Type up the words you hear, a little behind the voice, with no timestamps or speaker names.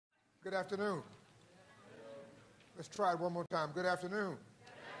Good afternoon. Let's try it one more time. Good afternoon.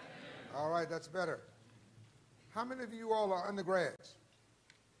 All right, that's better. How many of you all are undergrads?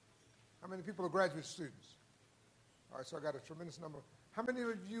 How many people are graduate students? All right, so I got a tremendous number. How many of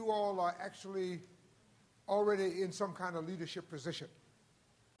you all are actually already in some kind of leadership position?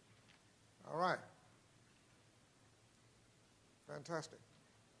 All right. Fantastic.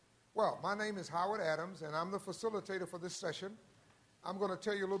 Well, my name is Howard Adams, and I'm the facilitator for this session. I'm going to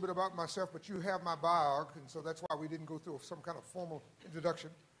tell you a little bit about myself, but you have my bio, and so that's why we didn't go through some kind of formal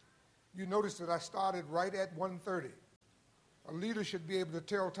introduction. You notice that I started right at 1:30. A leader should be able to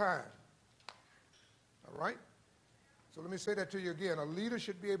tell time. All right? So let me say that to you again. A leader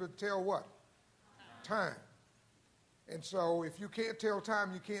should be able to tell what? Time. And so if you can't tell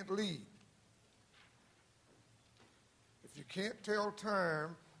time, you can't lead. If you can't tell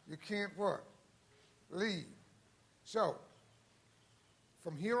time, you can't what? Lead. So,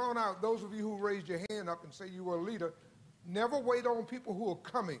 from here on out, those of you who raised your hand up and say you were a leader, never wait on people who are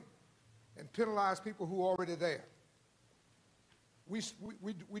coming and penalize people who are already there. We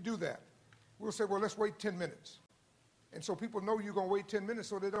do that. We'll say, well, let's wait 10 minutes. And so people know you're going to wait 10 minutes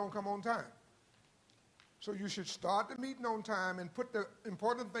so they don't come on time. So you should start the meeting on time and put the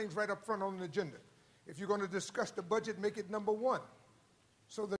important things right up front on the agenda. If you're going to discuss the budget, make it number one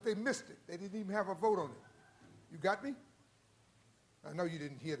so that they missed it. They didn't even have a vote on it. You got me? I know you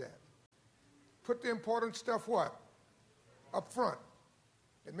didn't hear that. Put the important stuff what? Up front.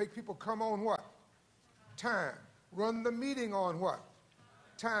 And make people come on what? Time. Run the meeting on what?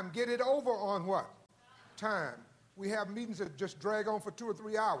 Time. Get it over on what? Time. We have meetings that just drag on for 2 or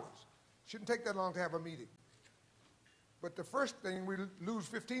 3 hours. Shouldn't take that long to have a meeting. But the first thing, we lose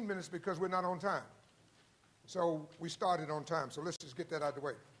 15 minutes because we're not on time. So we started on time. So let's just get that out of the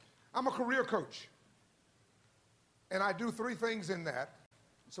way. I'm a career coach. And I do 3 things in that.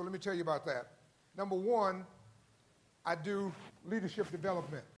 So let me tell you about that. Number one, I do leadership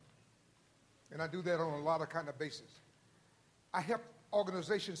development. And I do that on a lot of kind of basis. I help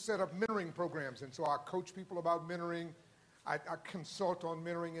organizations set up mentoring programs. And so I coach people about mentoring. I consult on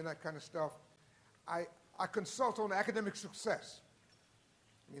mentoring and that kind of stuff. I consult on academic success.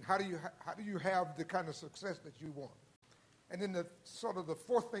 I mean, how do you have the kind of success that you want? And then the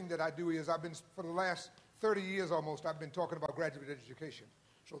fourth thing that I do is for the last 30 years almost, I've been talking about graduate education.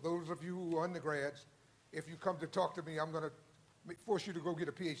 So those of you who are undergrads, if you come to talk to me, I'm going to force you to go get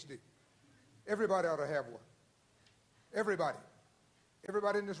a PhD. Everybody ought to have one. Everybody.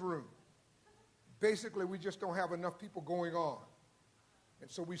 Everybody in this room. Basically, we just don't have enough people going on. And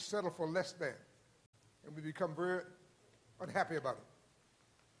so we settle for less than. And we become very unhappy about it.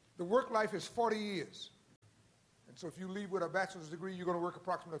 The work life is 40 years. And so if you leave with a bachelor's degree, you're going to work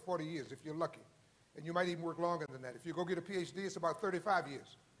approximately 40 years if you're lucky. And you might even work longer than that. If you go get a PhD, it's about 35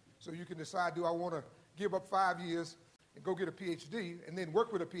 years. So you can decide, do I want to give up 5 years and go get a PhD and then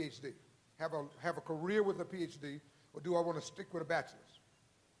work with a PhD, have a career with a PhD, or do I want to stick with a bachelor's?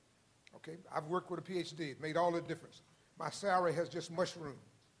 Okay, I've worked with a PhD. It made all the difference. My salary has just mushroomed.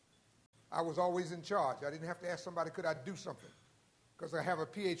 I was always in charge. I didn't have to ask somebody, could I do something? Because I have a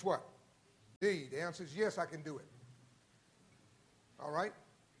PhD what? D. The answer is yes, I can do it. All right?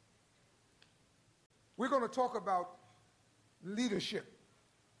 We're going to talk about leadership.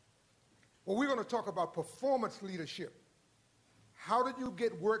 Well, we're going to talk about performance leadership. How did you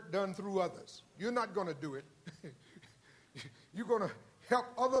get work done through others? You're not going to do it. You're going to help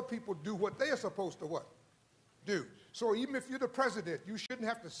other people do what they are supposed to what? Do. So even if you're the president, you shouldn't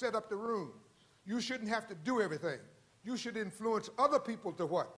have to set up the room. You shouldn't have to do everything. You should influence other people to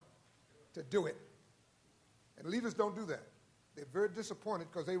what? To do it. And leaders don't do that. They're very disappointed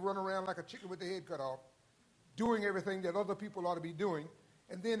because they run around like a chicken with their head cut off, doing everything that other people ought to be doing.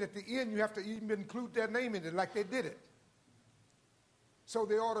 And then at the end, you have to even include their name in it like they did it. So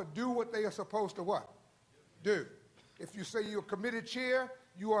they ought to do what they are supposed to what? Do. If you say you're a committee chair,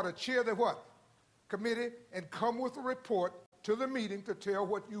 you ought to chair the what? Committee and come with a report to the meeting to tell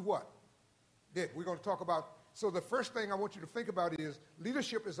what you what? Did. We're going to talk about, so the first thing I want you to think about is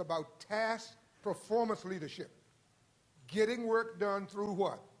leadership is about task performance leadership. Getting work done through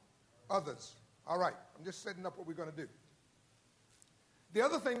what? Others. All right, I'm just setting up what we're going to do. The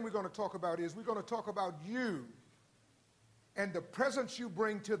other thing we're going to talk about is we're going to talk about you and the presence you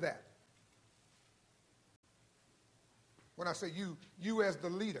bring to that. When I say you as the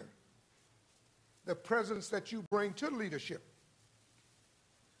leader, the presence that you bring to leadership.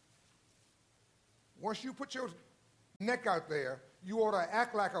 Once you put your neck out there, you ought to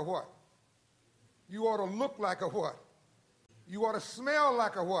act like a what? You ought to look like a what? You ought to smell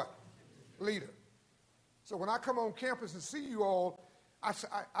like a what? Leader. So when I come on campus and see you all,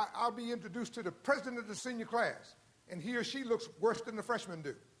 I'll be introduced to the president of the senior class, and he or she looks worse than the freshmen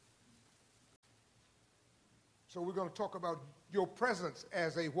do. So we're going to talk about your presence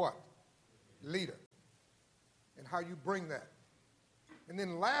as a what? Leader. And how you bring that. And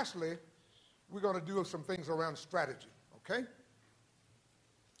then lastly, we're going to do some things around strategy, okay?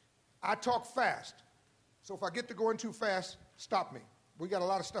 I talk fast, so if I get to going too fast, stop me. We got a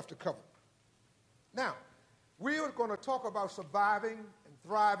lot of stuff to cover. Now, we are going to talk about surviving and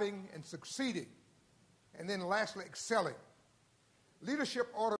thriving and succeeding, and then lastly, excelling. Leadership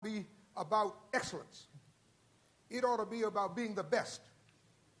ought to be about excellence. It ought to be about being the best.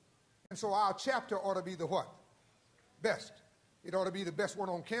 And so our chapter ought to be the what? Best. It ought to be the best one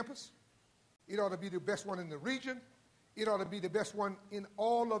on campus. It ought to be the best one in the region. It ought to be the best one in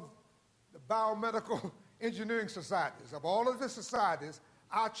all of the biomedical engineering societies. Of all of the societies,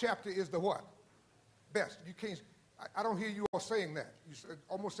 our chapter is the what? Best. You can't, I don't hear you all saying that. You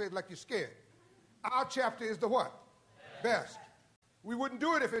almost say it like you're scared. Our chapter is the what? Best. We wouldn't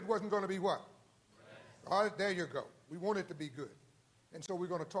do it if it wasn't going to be what? All right, there you go. We want it to be good. And so we're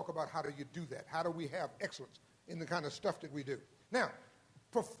going to talk about how do you do that? How do we have excellence in the kind of stuff that we do? Now,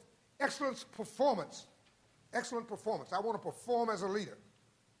 excellent performance. Excellent performance. I want to perform as a leader.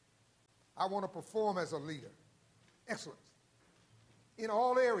 I want to perform as a leader. Excellence. In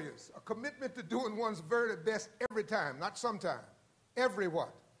all areas. A commitment to doing one's very best every time, not sometime. Every what?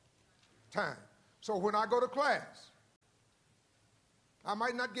 Time. So when I go to class, I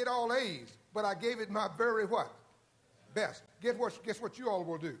might not get all A's, but I gave it my very what? Best. Guess what you all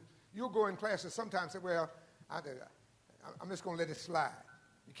will do? You'll go in classes sometimes and say, well, I'm just going to let it slide.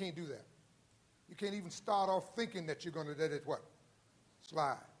 You can't do that. You can't even start off thinking that you're going to let it what?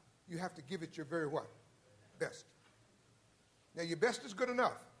 Slide. You have to give it your very what? Best. Now, your best is good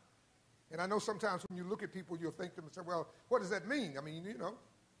enough. And I know sometimes when you look at people, you'll think to them and say, well, what does that mean? I mean, you know,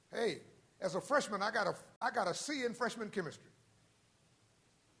 hey, as a freshman, I got a C in freshman chemistry.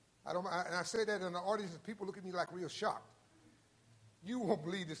 And I say that in the audience, and people look at me like real shocked. You won't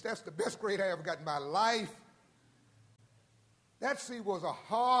believe this. That's the best grade I ever got in my life. That C was a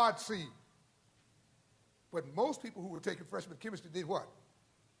hard C. But most people who were taking freshman chemistry did what?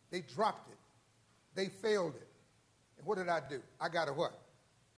 They dropped it. They failed it. And what did I do? I got a what?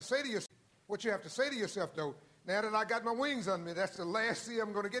 Say to yourself, what you have to say to yourself, though, now that I got my wings on me, that's the last C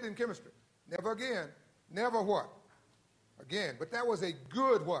I'm going to get in chemistry. Never again. Never what? Again. But that was a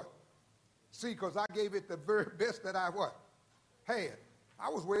good what? C, because I gave it the very best that I what? Had. I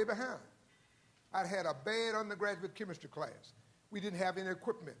was way behind. I'd had a bad undergraduate chemistry class. We didn't have any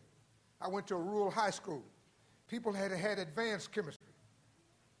equipment. I went to a rural high school. People had advanced chemistry.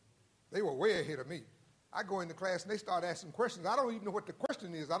 They were way ahead of me. I go into class and they start asking questions. I don't even know what the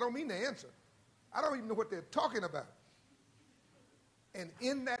question is. I don't mean the answer. I don't even know what they're talking about. And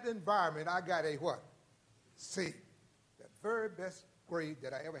in that environment, I got a what? C. The very best grade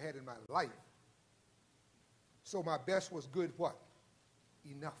that I ever had in my life. So my best was good what?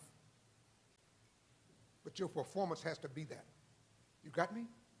 Enough. But your performance has to be that. You got me?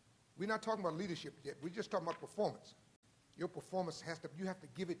 We're not talking about leadership yet. We're just talking about performance. Your performance has to, you have to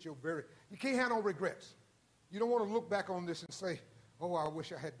give it your very, you can't have no regrets. You don't want to look back on this and say, oh, I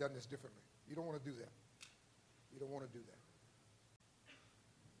wish I had done this differently. You don't want to do that. You don't want to do that.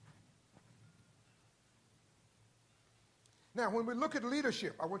 Now, when we look at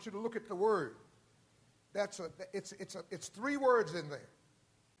leadership, I want you to look at the word. It's three words in there.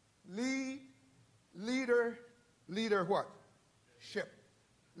 Lead, leader, leader what? Ship.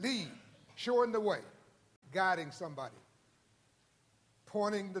 Lead, showing the way, guiding somebody,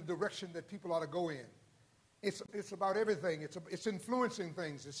 pointing the direction that people ought to go in. It's about everything. It's influencing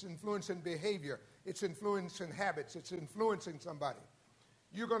things. It's influencing behavior. It's influencing habits. It's influencing somebody.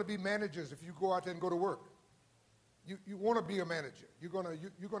 You're going to be managers if you go out there and go to work. You want to be a manager. You're going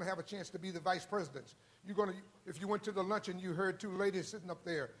to have a chance to be the vice presidents. If you went to the luncheon, you heard two ladies sitting up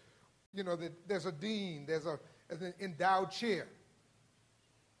there. You know, there's a dean. There's an endowed chair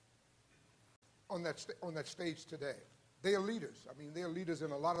on that stage today. They are leaders. I mean, they are leaders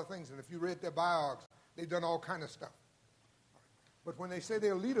in a lot of things. And if you read their biographies, they've done all kind of stuff. But when they say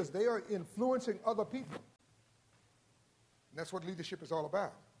they're leaders, they are influencing other people. And that's what leadership is all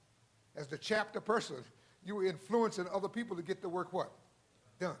about. As the chapter person, you are influencing other people to get the work what?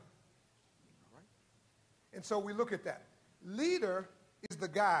 Done. All right? And so we look at that. Leader is the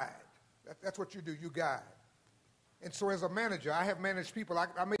guide. That's what you do. You guide. And so as a manager, I have managed people.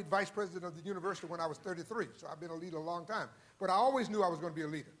 I made vice president of the university when I was 33, so I've been a leader a long time. But I always knew I was going to be a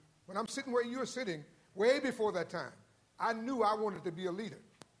leader. When I'm sitting where you're sitting, way before that time, I knew I wanted to be a leader.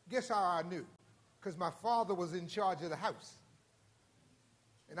 Guess how I knew? Because my father was in charge of the house.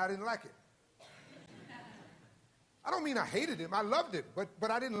 and I didn't like it. I don't mean I hated him. I loved him,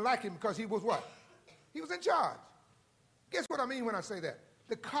 but I didn't like him because he was what? He was in charge. Guess what I mean when I say that?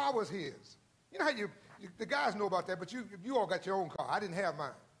 The car was his. You know how the guys know about that, but you all got your own car. I didn't have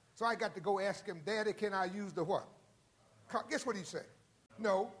mine. So I got to go ask him, Daddy, can I use the what? Car. Guess what he said?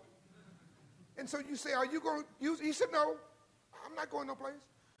 No. And so you say, are you going to use it? He said, no, I'm not going no place.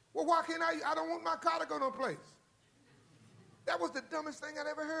 Well, why can't I don't want my car to go no place. That was the dumbest thing I'd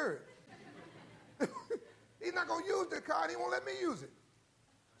ever heard. He's not going to use the car, and he won't let me use it.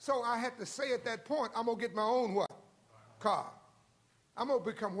 So I had to say at that point, I'm going to get my own what? Car. I'm going to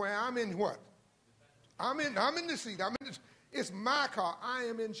become where I'm in what? I'm in the seat. It's my car. I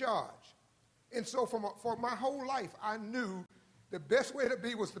am in charge. And so for my whole life, I knew the best way to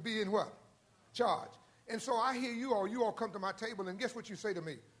be was to be in what? Charge. And so I hear you all come to my table, and guess what you say to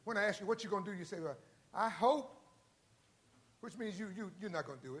me? When I ask you what you're going to do, you say, well, I hope, which means you're not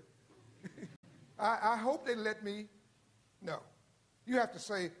going to do it. I hope they let me. No. You have to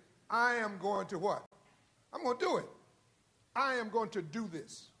say, I am going to what? I'm going to do it. I am going to do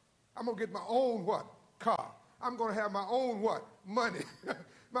this. I'm going to get my own what? Car. I'm going to have my own what? Money.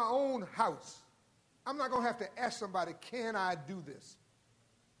 My own house. I'm not going to have to ask somebody, can I do this?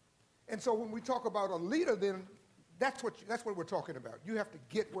 And so when we talk about a leader, then that's what we're talking about. You have to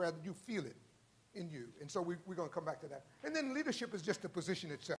get where you feel it in you. And so we're going to come back to that. And then leadership is just the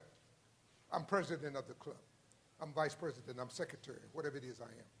position itself. I'm president of the club. I'm vice president. I'm secretary, whatever it is I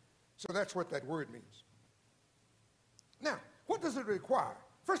am. So that's what that word means. Now, what does it require?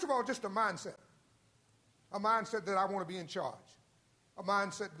 First of all, just a mindset. A mindset that I want to be in charge. A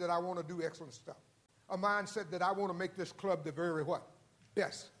mindset that I want to do excellent stuff. A mindset that I want to make this club the very what?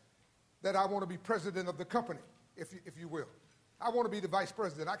 Best. That I want to be president of the company, if you will. I want to be the vice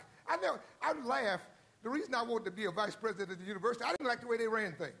president. I laugh. The reason I wanted to be a vice president at the university, I didn't like the way they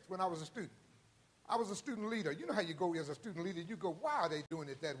ran things when I was a student. I was a student leader. You know how you go as a student leader, you go, why are they doing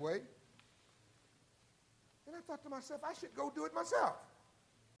it that way? And I thought to myself, I should go do it myself.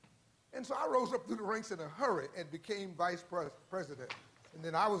 And so I rose up through the ranks in a hurry and became vice president. And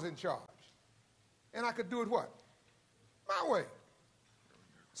then I was in charge. And I could do it what? My way.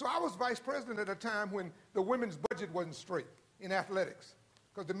 So I was vice president at a time when the women's budget wasn't straight in athletics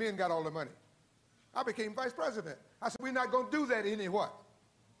because the men got all the money. I became vice president. I said, we're not going to do that any what?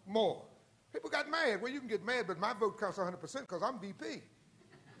 More. People got mad. Well, you can get mad, but my vote counts 100% because I'm VP.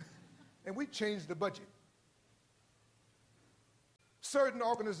 And we changed the budget. Certain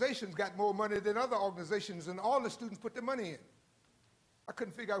organizations got more money than other organizations, and all the students put their money in. I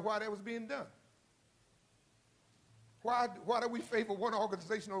couldn't figure out why that was being done. Why do we favor one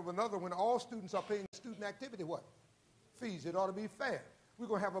organization over another when all students are paying student activity what? Fees. It ought to be fair. We're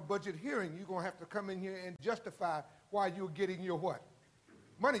going to have a budget hearing. You're going to have to come in here and justify why you're getting your what?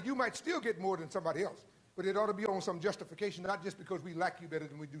 Money. You might still get more than somebody else, but it ought to be on some justification, not just because we like you better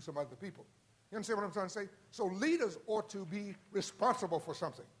than we do some other people. You understand what I'm trying to say? So leaders ought to be responsible for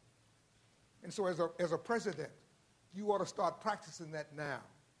something. And so as a president, you ought to start practicing that now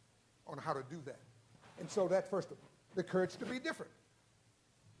on how to do that. And so that first of all, the courage to be different.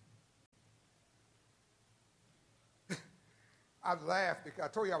 I laughed because I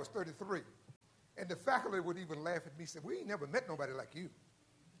told you I was 33. And the faculty would even laugh at me and say, we ain't never met nobody like you.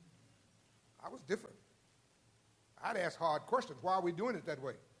 I was different. I'd ask hard questions. Why are we doing it that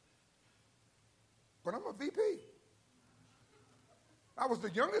way? But I'm a VP. I was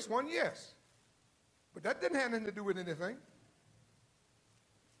the youngest one, yes. But that didn't have anything to do with anything.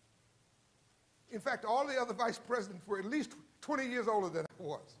 In fact, all the other vice presidents were at least 20 years older than I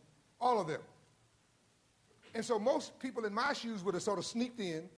was. All of them. And so most people in my shoes would have sort of sneaked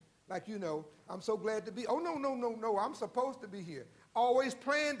in, like, you know, I'm so glad to be. Oh, no, I'm supposed to be here. Always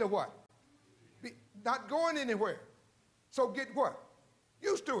planned to what? Not going anywhere. So get what?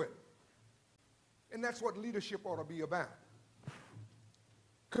 Used to it. And that's what leadership ought to be about.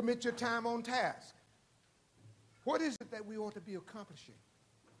 Commit your time on task. What is it that we ought to be accomplishing?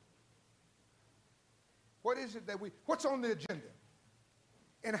 What is it what's on the agenda?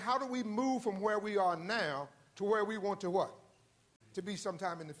 And how do we move from where we are now to where we want to what? To be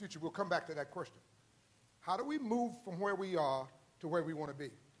sometime in the future. We'll come back to that question. How do we move from where we are to where we want to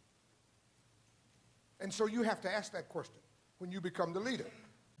be? And so you have to ask that question when you become the leader.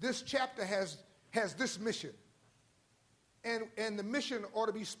 This chapter has this mission. And the mission ought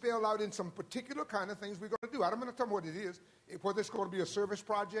to be spelled out in some particular kind of things we're going to do. I'm going to tell you what it is, whether it's going to be a service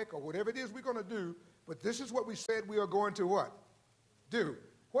project or whatever it is we're going to do, but this is what we said we are going to what? Do.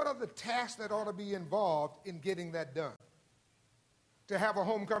 What are the tasks that ought to be involved in getting that done? To have a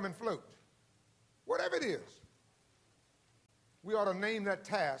homecoming float. Whatever it is. We ought to name that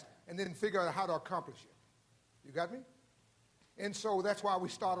task and then figure out how to accomplish it. You got me? And so that's why we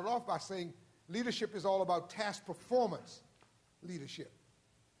started off by saying leadership is all about task performance leadership,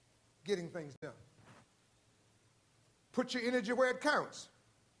 getting things done. Put your energy where it counts.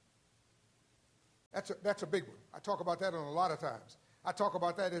 That's a big one. I talk about that on a lot of times. I talk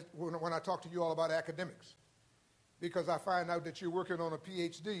about that when I talk to you all about academics, because I find out that you're working on a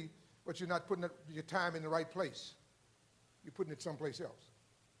PhD, but you're not putting your time in the right place. You're putting it someplace else.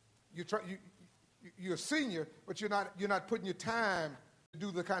 You're a senior, but you're not putting your time to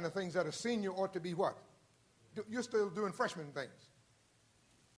do the kind of things that a senior ought to be what? You're still doing freshman things.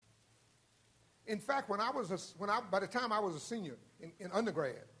 In fact, by the time I was a senior in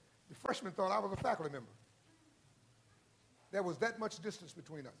undergrad, the freshmen thought I was a faculty member. There was that much distance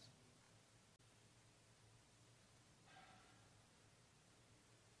between us.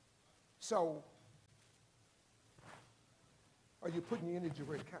 So, are you putting your energy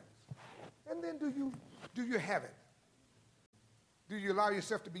where it counts? And then do you have it? Do you allow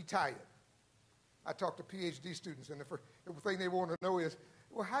yourself to be tired? I talk to PhD students, and the first thing they want to know is,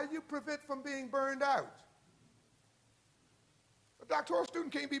 well, how do you prevent from being burned out? A doctoral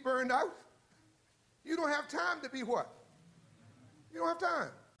student can't be burned out. You don't have time to be what? You don't have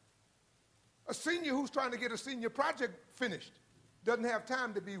time. A senior who's trying to get a senior project finished doesn't have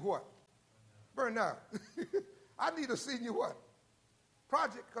time to be what? Burned out. I need a senior what?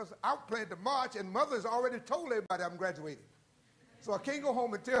 Project, because I plan to march, and mother's already told everybody I'm graduating. So I can't go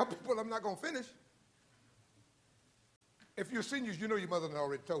home and tell people I'm not going to finish. If you're seniors, you know your mother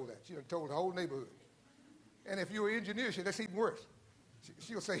already told that. She done told the whole neighborhood. And if you're an engineer, that's even worse.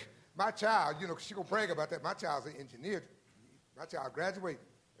 She'll say, my child, she's going to brag about that. My child's an engineer. My child graduated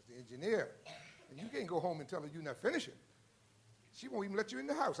as an engineer. And you can't go home and tell her you're not finishing. She won't even let you in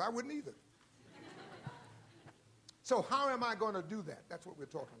the house. I wouldn't either. So how am I going to do that? That's what we're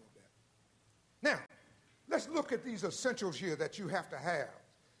talking about. Now, let's look at these essentials here that you have to have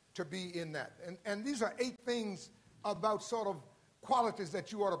to be in that. And these are 8 things about sort of qualities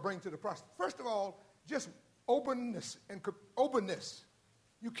that you ought to bring to the process. First of all, just openness and openness.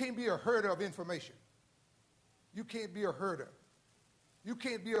 You can't be a herder of information. You can't be a herder. You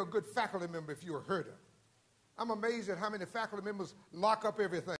can't be a good faculty member if you're a herder. I'm amazed at how many faculty members lock up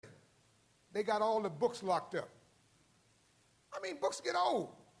everything. They got all the books locked up. I mean, books get old.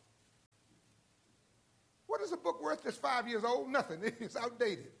 What is a book worth that's 5 years old? Nothing. It's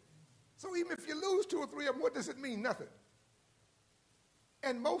outdated. So even if you lose 2 or 3 of them, what does it mean? Nothing.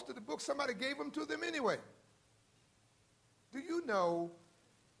 And most of the books, somebody gave them to them anyway. Do you know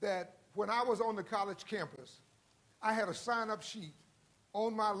that when I was on the college campus, I had a sign-up sheet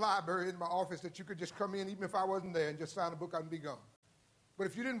on my library in my office that you could just come in even if I wasn't there and just sign a book out and be gone. But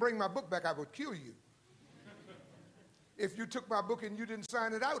if you didn't bring my book back, I would kill you. If you took my book and you didn't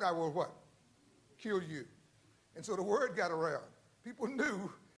sign it out, I would what? Kill you. And so the word got around. People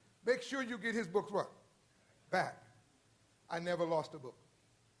knew, make sure you get his books what? Back. I never lost a book.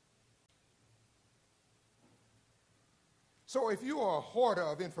 So if you are a hoarder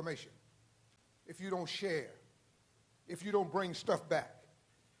of information, if you don't share, if you don't bring stuff back.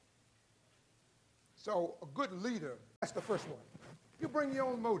 So a good leader, that's the first one. You bring your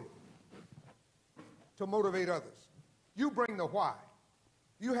own motive to motivate others. You bring the why.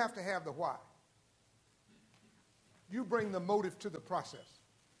 You have to have the why. You bring the motive to the process.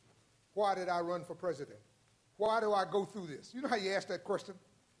 Why did I run for president? Why do I go through this? You know how you ask that question?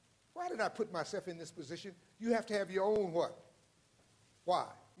 Why did I put myself in this position? You have to have your own what? Why?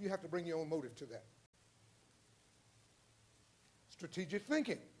 You have to bring your own motive to that. Strategic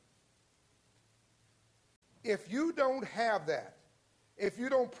thinking. If you don't have that, if you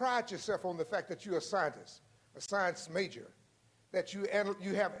don't pride yourself on the fact that you're a scientist, a science major, that you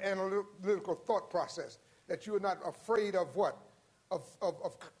have analytical thought process, that you're not afraid of what?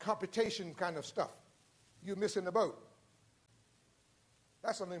 Of computation kind of stuff. You're missing the boat.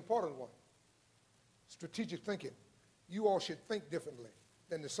 That's an important one. Strategic thinking. You all should think differently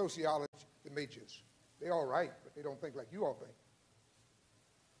than the sociology, the majors. They're all right, but they don't think like you all think.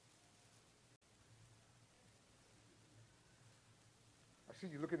 I see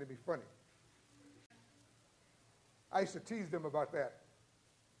you looking at me funny. I used to tease them about that.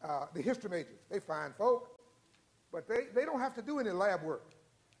 The history majors, they fine folk, but they don't have to do any lab work.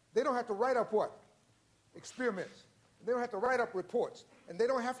 They don't have to write up what? Experiments. They don't have to write up reports. And they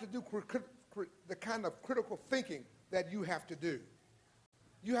don't have to do the kind of critical thinking that you have to do.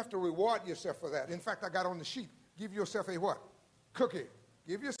 You have to reward yourself for that. In fact, I got on the sheet, give yourself a what? Cookie.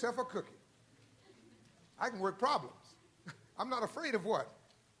 Give yourself a cookie. I can work problems. I'm not afraid of what?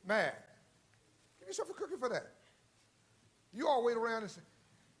 Math. Give yourself a cookie for that. You all wait around and say,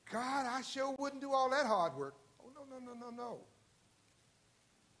 God, I sure wouldn't do all that hard work. Oh, no.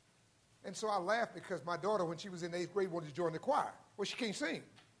 And so I laughed because my daughter, when she was in 8th grade, wanted to join the choir. Well, she can't sing.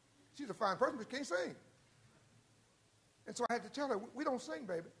 She's a fine person, but she can't sing. And so I had to tell her, we don't sing,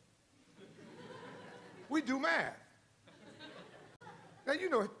 baby. We do math. Now, you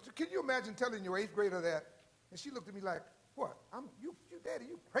know, can you imagine telling your 8th grader that? And she looked at me like, what? You Daddy,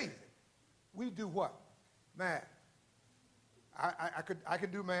 you crazy. We do what? Math. I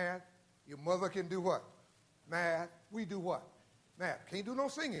can do math. Your mother can do what? Math. We do what? Math. Can't do no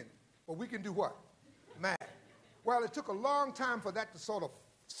singing, but we can do what? Math. Well, it took a long time for that to sort of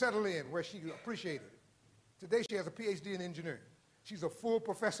settle in where she appreciated it. Today she has a PhD in engineering. She's a full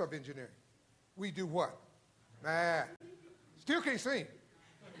professor of engineering. We do what? Math. Still can't sing,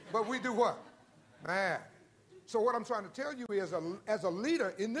 but we do what? Math. So what I'm trying to tell you is, as a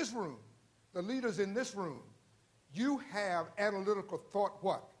leader in this room, the leaders in this room, you have analytical thought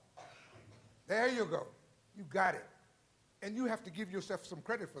what? There you go. You got it. And you have to give yourself some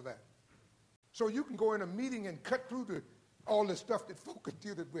credit for that. So you can go in a meeting and cut through all the stuff that folk are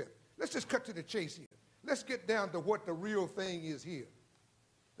dealing with. Let's just cut to the chase here. Let's get down to what the real thing is here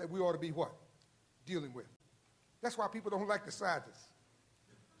that we ought to be what? Dealing with. That's why people don't like the scientists.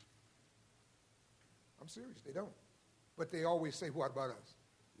 I'm serious, they don't. But they always say, what about us?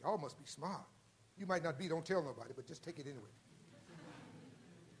 Y'all must be smart. You might not be, don't tell nobody, but just take it anyway.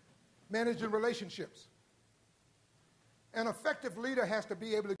 Managing relationships. An effective leader has to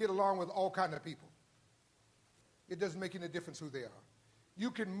be able to get along with all kinds of people. It doesn't make any difference who they are.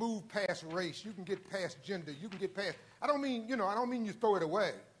 You can move past race. You can get past gender. You can get past. I don't mean you throw it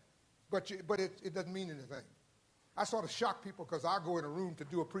away, but it doesn't mean anything. I sort of shock people because I go in a room to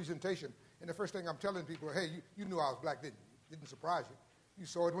do a presentation, and the first thing I'm telling people, hey, you knew I was black, didn't you? Didn't surprise you. You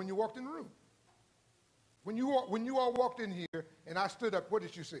saw it when you walked in the room. When you all walked in here and I stood up, what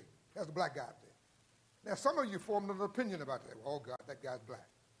did you see? There's a black guy up there. Now, some of you formed an opinion about that. Oh, God, that guy's black.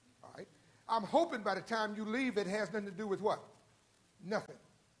 All right? I'm hoping by the time you leave, it has nothing to do with what? Nothing.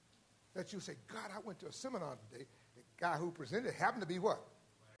 That you say, God, I went to a seminar today. The guy who presented happened to be what?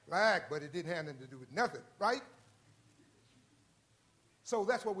 Black, but it didn't have nothing to do with nothing, right? So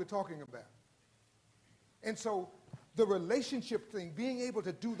that's what we're talking about. And so the relationship thing, being able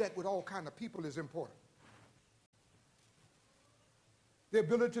to do that with all kinds of people is important. The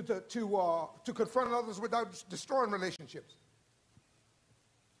ability to confront others without destroying relationships.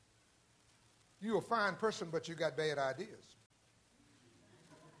 You're a fine person, but you got bad ideas.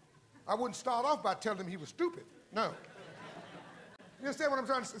 I wouldn't start off by telling him he was stupid. No. You understand what I'm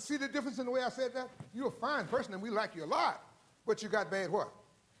trying to say? See the difference in the way I said that? You're a fine person, and we like you a lot, but you got bad what?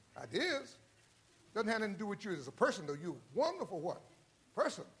 Ideas. Doesn't have anything to do with you as a person, though. You're a wonderful what?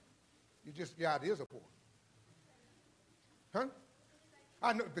 Person. Your ideas are poor. Huh?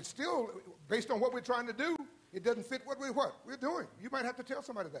 I know, but still, based on what we're trying to do, it doesn't fit what we're doing. You might have to tell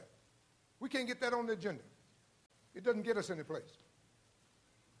somebody that. We can't get that on the agenda. It doesn't get us any place.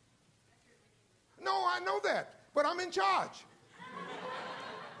 No, I know that, but I'm in charge.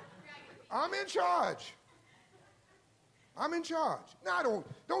 I'm in charge. I'm in charge. Now,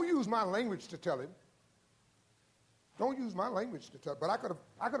 don't use my language to tell him. Don't use my language to tell him. But I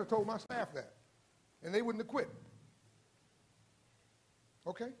could have told my staff that, and they wouldn't have quit.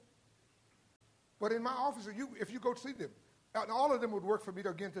 Okay? But in my office, if you go see them, and all of them would work for me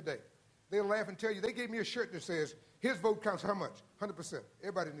again today. They'll laugh and tell you, they gave me a shirt that says, his vote counts how much? 100%.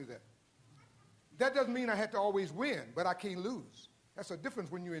 Everybody knew that. That doesn't mean I had to always win, but I can't lose. That's a difference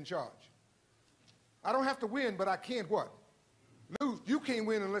when you're in charge. I don't have to win, but I can't what? Lose. You can't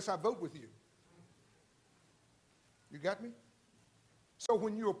win unless I vote with you. You got me? So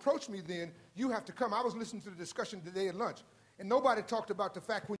when you approach me then, you have to come. I was listening to the discussion today at lunch. And nobody talked about the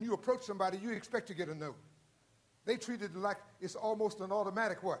fact when you approach somebody, you expect to get a no. They treated it like it's almost an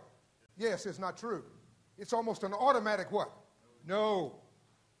automatic what? Yes, it's not true. It's almost an automatic what? No.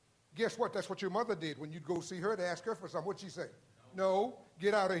 Guess what? That's what your mother did when you'd go see her to ask her for something. What'd she say? No,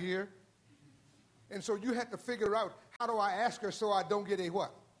 get out of here. And so you had to figure out, how do I ask her so I don't get a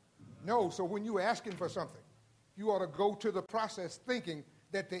what? No. So when you're asking for something, you ought to go to the process thinking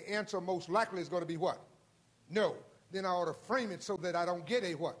that the answer most likely is going to be what? No. Then I ought to frame it so that I don't get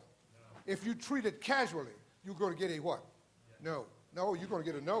a what? No. If you treat it casually, you're going to get a what? No. No, you're going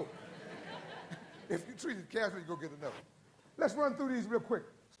to get a no. If you treat it casually, you're going to get a no. Let's run through these real quick.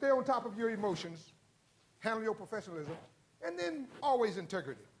 Stay on top of your emotions. Handle your professionalism. And then always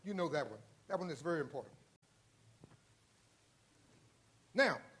integrity. You know that one. That one is very important.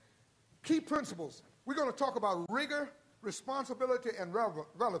 Now, key principles. We're going to talk about rigor, responsibility, and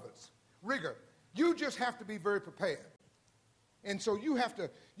relevance. Rigor. You just have to be very prepared. And so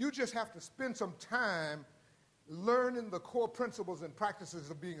you just have to spend some time learning the core principles and practices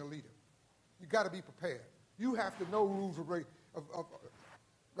of being a leader. You got to be prepared. You have to know rules of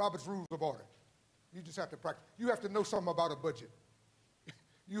Robert's Rules of Order. You just have to practice. You have to know something about a budget.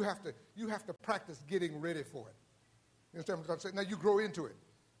 You have to practice getting ready for it. You understand what I'm saying? Now you grow into it,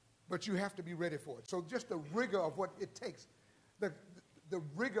 but you have to be ready for it. So just the rigor of what it takes, the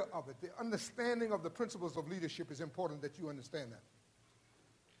rigor of it, the understanding of the principles of leadership is important that you understand that.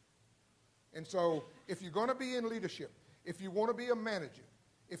 And so if you're going to be in leadership, if you want to be a manager,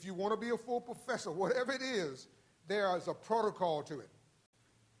 if you want to be a full professor, whatever it is, there is a protocol to it.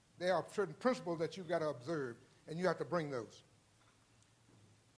 There are certain principles that you've got to observe, and you have to bring those.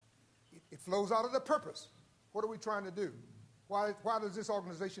 It flows out of the purpose. What are we trying to do? Why does this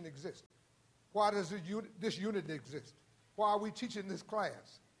organization exist? Why does this unit exist? Why are we teaching this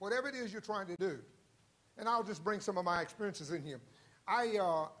class? Whatever it is you're trying to do. And I'll just bring some of my experiences in here.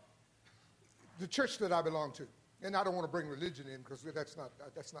 The church that I belong to, and I don't want to bring religion in because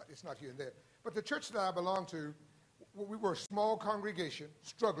it's not here and there. But the church that I belong to, we were a small congregation,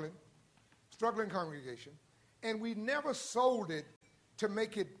 struggling congregation, and we never sold it to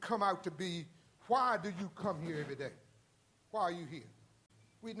make it come out to be, why do you come here every day? Why are you here?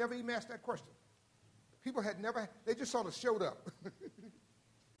 We'd never even asked that question. People they just sort of showed up.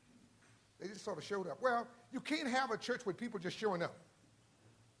 They just sort of showed up. Well, you can't have a church with people just showing up.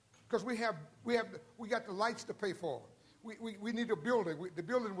 Because we got the lights to pay for. We need a building. The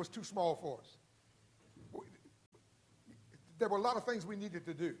building was too small for us. There were a lot of things we needed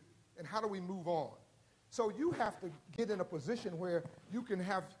to do. And how do we move on? So you have to get in a position where you can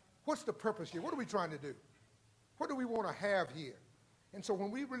have, what's the purpose here? What are we trying to do? What do we want to have here? And so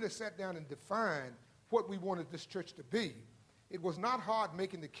when we really sat down and defined what we wanted this church to be, it was not hard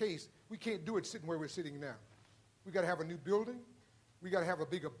making the case. We can't do it sitting where we're sitting now. We got to have a new building. We got to have a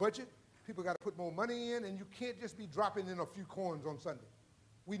bigger budget. People got to put more money in, and you can't just be dropping in a few coins on Sunday.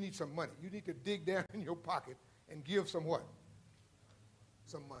 We need some money. You need to dig down in your pocket and give some what?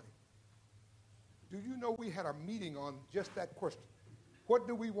 Some money. Do you know we had a meeting on just that question? What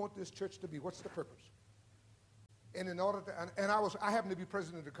do we want this church to be? What's the purpose? And in order to, and I happened to be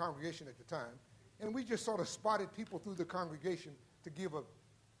president of the congregation at the time, and we just sort of spotted people through the congregation to give a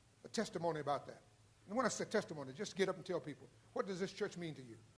testimony about that. And when I say testimony, just get up and tell people, what does this church mean to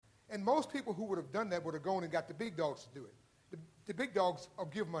you? And most people who would have done that would have gone and got the big dogs to do it. The big dogs will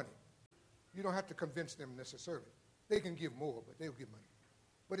give money. You don't have to convince them necessarily. They can give more, but they'll give money.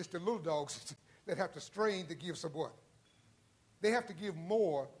 But it's the little dogs that have to strain to give some what? They have to give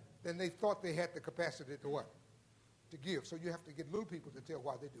more than they thought they had the capacity to what? To give. So you have to get little people to tell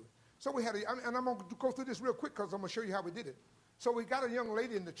why they do it. So we had and I'm going to go through this real quick because I'm going to show you how we did it. So we got a young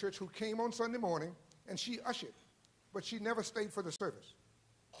lady in the church who came on Sunday morning, and she ushered, but she never stayed for the service.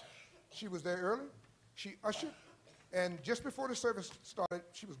 She was there early, she ushered, and just before the service started,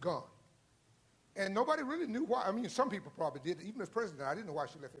 she was gone. And nobody really knew why. I mean, some people probably did. Even as president, I didn't know why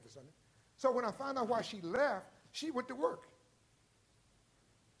she left every Sunday. So when I found out why she left, she went to work.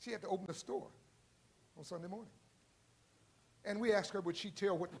 She had to open the store on Sunday morning. And we asked her, would she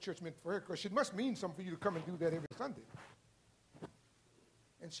tell what the church meant for her? Because it must mean something for you to come and do that every Sunday.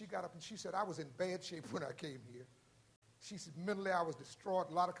 And she got up and she said, I was in bad shape when I came here. She said, mentally I was distraught,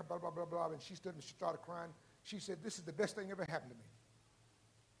 a lot of blah, blah, blah, blah. And she stood and she started crying. She said, this is the best thing ever happened to me.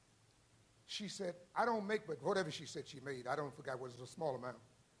 She said, I don't make, but whatever she said she made, I don't forget, was a small amount.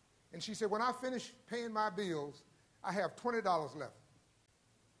 And she said, when I finish paying my bills, I have $20 left.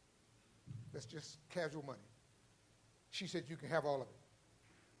 That's just casual money. She said, you can have all of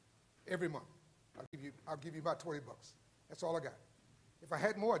it. Every month. I'll give you about 20 bucks. That's all I got. If I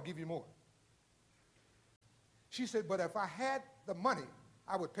had more, I'd give you more. She said, but if I had the money,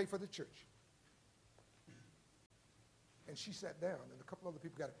 I would pay for the church. And she sat down, and a couple other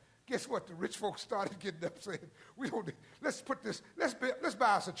people got it. Guess what? The rich folks started getting up saying, let's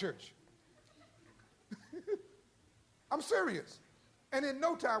buy us a church. I'm serious. And in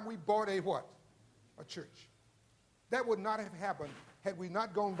no time, we bought a what? A church. That would not have happened had we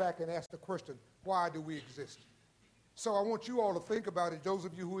not gone back and asked the question, why do we exist? So I want you all to think about it, those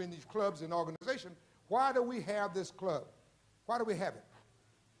of you who are in these clubs and organizations, why do we have this club? Why do we have it?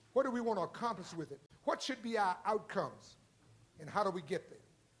 What do we want to accomplish with it? What should be our outcomes? And how do we get there?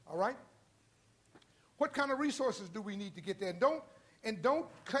 All right? What kind of resources do we need to get there? And don't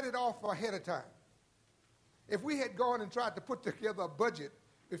cut it off ahead of time. If we had gone and tried to put together a budget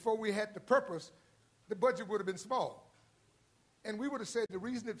before we had the purpose, the budget would have been small. And we would have said the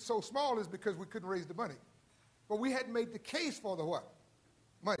reason it's so small is because we couldn't raise the money. But we hadn't made the case for the what?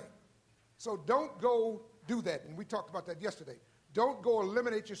 Money. So don't go do that. And we talked about that yesterday. Don't go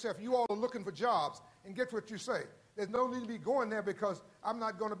eliminate yourself. You all are looking for jobs, and get what you say. There's no need to be going there because I'm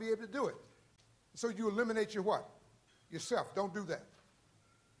not going to be able to do it. So you eliminate your what? Yourself. Don't do that.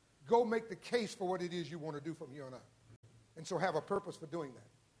 Go make the case for what it is you want to do from here on out. And so have a purpose for doing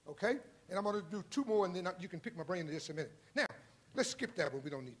that. Okay? And I'm going to do 2 more, and then you can pick my brain in just a minute. Now, let's skip that one. We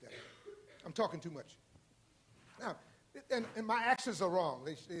don't need that. I'm talking too much. Now, and my axes are wrong.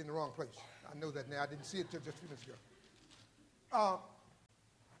 They stay in the wrong place. I know that now. I didn't see it till just a few minutes ago.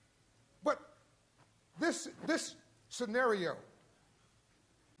 But this scenario,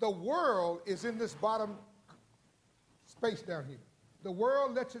 the world is in this bottom space down here. The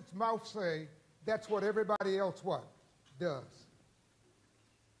world lets its mouth say that's what everybody else what? Does.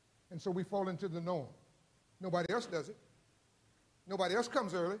 And so we fall into the norm. Nobody else does it. Nobody else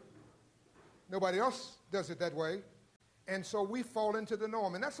comes early. Nobody else does it that way. And so we fall into the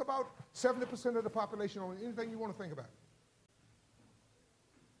norm. And that's about 70% of the population on anything you want to think about.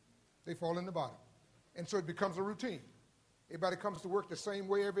 They fall in the bottom. And so it becomes a routine. Everybody comes to work the same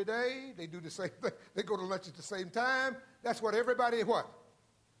way every day. They do the same thing. They go to lunch at the same time. That's what everybody what?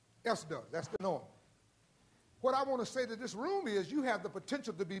 Else does. That's the norm. What I want to say to this room is you have the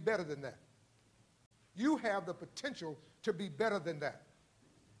potential to be better than that. You have the potential to be better than that.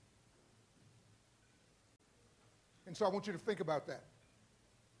 And so I want you to think about that.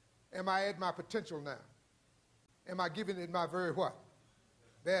 Am I at my potential now? Am I giving it my very what?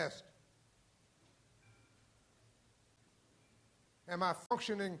 Best. Am I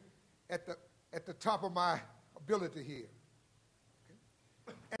functioning at the top of my ability here?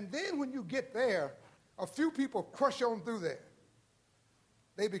 Okay. And then when you get there, a few people crush on through there.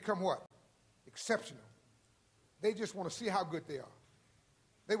 They become what? Exceptional. They just want to see how good they are.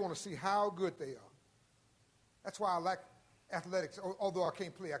 They want to see how good they are. That's why I like athletics, although I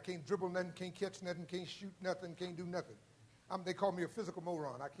can't play. I can't dribble nothing, can't catch nothing, can't shoot nothing, can't do nothing. They call me a physical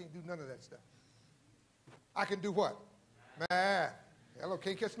moron. I can't do none of that stuff. I can do what? Math. Hello,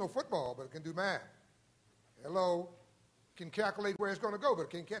 can't catch no football, but I can do math. Hello, can calculate where it's going to go, but I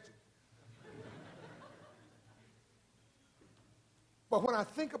can't catch it. But when I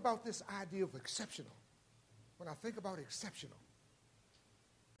think about this idea of exceptional, when I think about exceptional,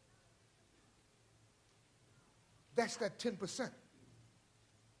 that's that 10%.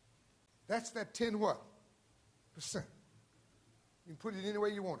 That's that 10 what? Percent. You can put it any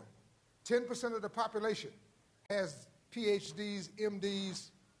way you want it. 10% of the population has PhDs, MDs,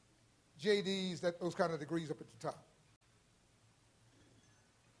 JDs, those kind of degrees up at the top.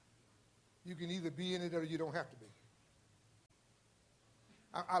 You can either be in it or you don't have to be.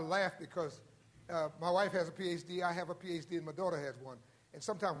 I laugh because my wife has a PhD, I have a PhD, and my daughter has one. And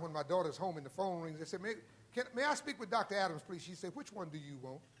sometimes when my daughter's home and the phone rings, they say, may I speak with Dr. Adams, please? She said, which one do you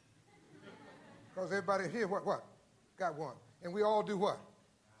want? Because everybody here, what? Got one. And we all do what?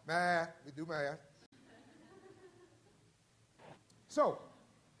 Math. We do math. So,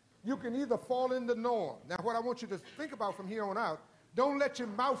 you can either fall in the norm. Now, what I want you to think about from here on out, don't let your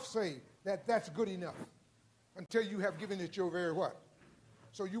mouth say that that's good enough until you have given it your very what?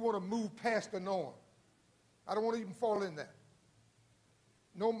 So you want to move past the norm. I don't want to even fall in that.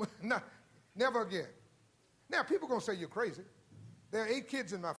 No, never again. Now, people are going to say you're crazy. There are 8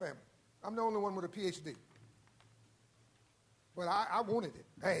 kids in my family. I'm the only one with a PhD. But I wanted it.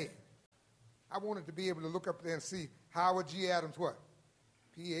 Hey, I wanted to be able to look up there and see Howard G. Adams what?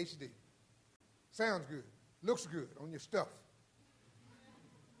 PhD. Sounds good. Looks good on your stuff.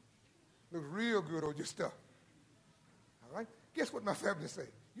 Looks real good on your stuff. All right? Guess what my family say?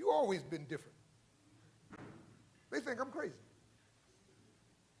 You always been different. They think I'm crazy.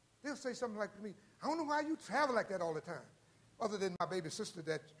 They'll say something like to me, I don't know why you travel like that all the time. Other than my baby sister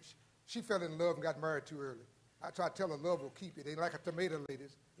that she fell in love and got married too early. I try to tell her love will keep it. It ain't like a tomato,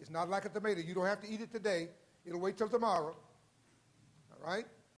 ladies. It's not like a tomato. You don't have to eat it today. It'll wait till tomorrow. All right?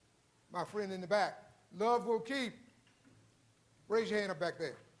 My friend in the back, love will keep. Raise your hand up back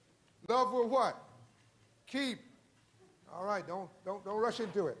there. Love will what? Keep. All right, don't rush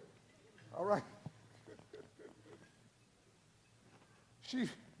into it. All right.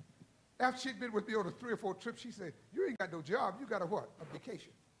 After she'd been with me on 3 or 4 trips, she said, you ain't got no job. You got a what? A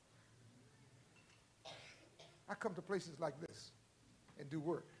vacation. I come to places like this and do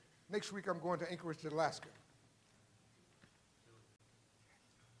work. Next week, I'm going to Anchorage, Alaska.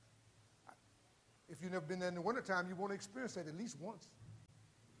 If you've never been there in the wintertime, you want to experience that at least once.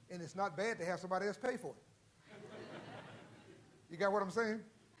 And it's not bad to have somebody else pay for it. You got what I'm saying?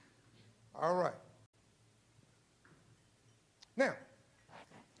 All right. Now,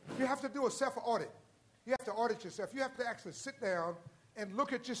 you have to do a self-audit. You have to audit yourself. You have to actually sit down and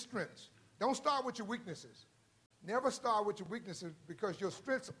look at your strengths. Don't start with your weaknesses. Never start with your weaknesses because your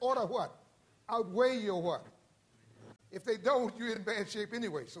strengths ought to what? Outweigh your what? If they don't, you're in bad shape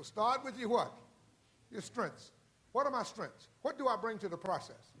anyway. So start with your what? Your strengths. What are my strengths? What do I bring to the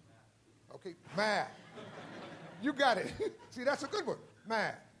process? Okay, math. You got it. See, that's a good one.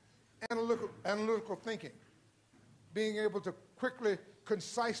 Math. Analytical thinking. Being able to quickly,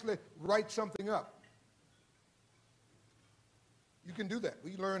 concisely write something up. You can do that.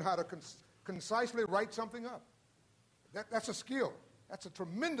 We learn how to concisely write something up. That's a skill. That's a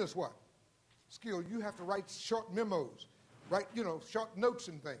tremendous what? Skill. You have to write short memos, write, short notes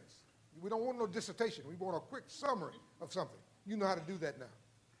and things. We don't want no dissertation. We want a quick summary of something. You know how to do that now.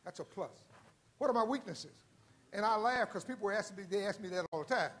 That's a plus. What are my weaknesses? And I laugh because people ask me that all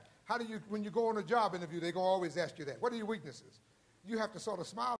the time. When you go on a job interview, they're going to always ask you that. What are your weaknesses? You have to sort of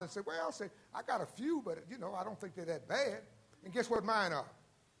smile and say, well, I got a few, but, I don't think they're that bad. And guess what mine are?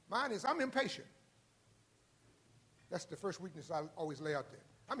 Mine is I'm impatient. That's the first weakness I always lay out there.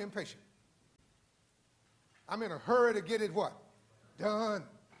 I'm impatient. I'm in a hurry to get it what? Done.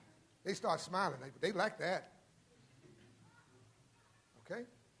 They start smiling. They like that. Okay?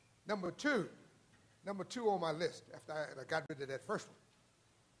 Number two on my list, after I got rid of that first one.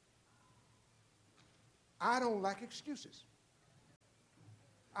 I don't like excuses.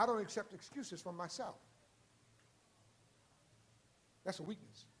 I don't accept excuses from myself. That's a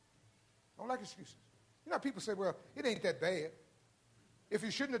weakness. I don't like excuses. People say, well, it ain't that bad. If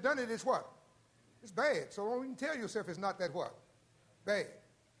you shouldn't have done it, it's what? It's bad. So don't even tell yourself it's not that what? Bad.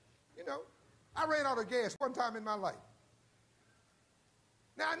 I ran out of gas one time in my life.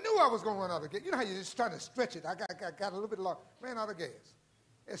 Now, I knew I was going to run out of gas. You know how you're just trying to stretch it. I got a little bit long, ran out of gas.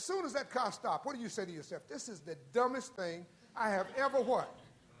 As soon as that car stopped, what do you say to yourself? This is the dumbest thing I have ever what?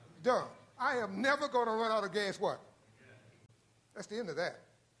 Done. I am never going to run out of gas what? That's the end of that.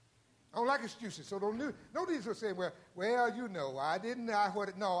 I don't like excuses. So nobody's saying, well, no,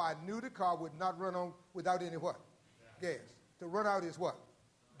 I knew the car would not run on without any what? Gas. To run out is what?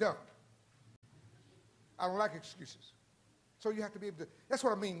 Dumb. I don't like excuses. So you have to be able to, that's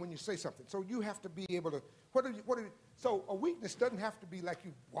what I mean when you say something. So you have to be able to, so a weakness doesn't have to be like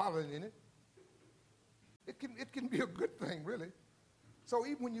you wallowing in it. It can be a good thing, really. So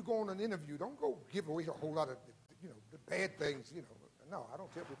even when you go on an interview, don't go give away a whole lot of, the bad things, No, I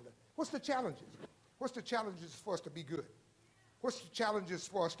don't tell people that. What's the challenges? What's the challenges for us to be good? What's the challenges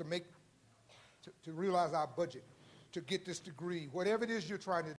for us to realize our budget, to get this degree, whatever it is you're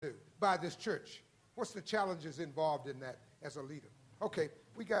trying to do, buy this church? What's the challenges involved in that as a leader? Okay,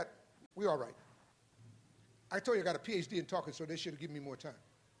 we all right. I told you I got a PhD in talking, so they should have given me more time.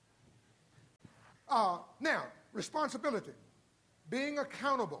 Now, responsibility, being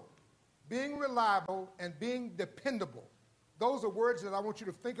accountable, being reliable, and being dependable. Those are words that I want you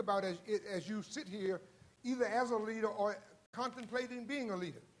to think about as you sit here, either as a leader or contemplating being a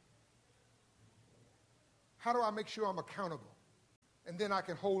leader. How do I make sure I'm accountable? And then I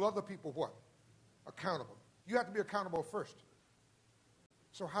can hold other people what? Accountable. You have to be accountable first.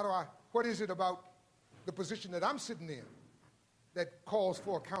 So what is it about the position that I'm sitting in that calls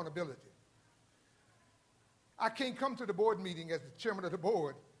for accountability? I can't come to the board meeting as the chairman of the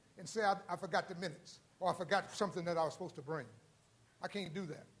board and say I forgot the minutes or I forgot something that I was supposed to bring. I can't do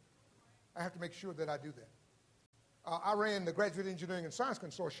that. I have to make sure that I do that. I ran the Graduate Engineering and Science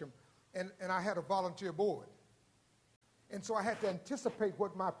Consortium, and I had a volunteer board. And so I had to anticipate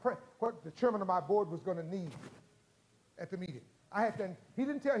what the chairman of my board was going to need at the meeting. I had to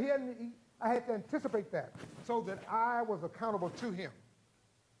anticipate that so that I was accountable to him.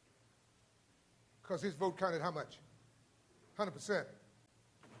 Because his vote counted how much? 100%.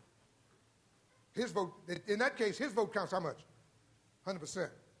 His vote, in that case, his vote counts how much? 100%.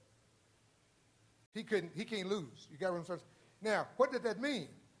 He can't lose. You got what I'm saying? Now, what did that mean?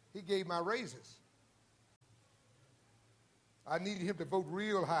 He gave my raises. I needed him to vote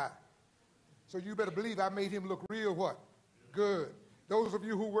real high. So you better believe I made him look real what? Good. Those of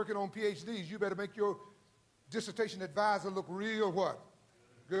you who are working on PhDs, you better make your dissertation advisor look real what?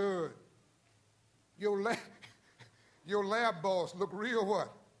 Good. Your lab boss look real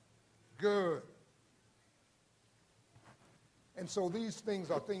what? Good. And so these things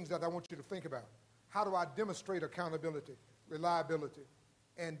are things that I want you to think about. How do I demonstrate accountability, reliability,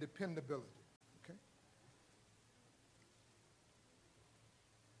 and dependability? Okay?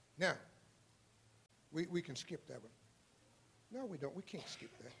 Now, we can skip that one. No, we don't. We can't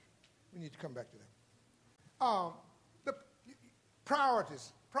skip that. We need to come back to that. The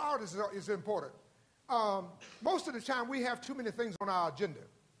priorities. Priorities is important. Most of the time, we have too many things on our agenda.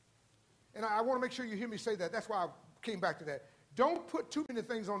 And I want to make sure you hear me say that. That's why I came back to that. Don't put too many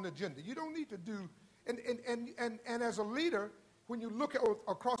things on the agenda. You don't need to do And as a leader, when you look at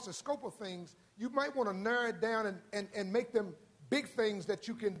across the scope of things, you might want to narrow it down and make them big things that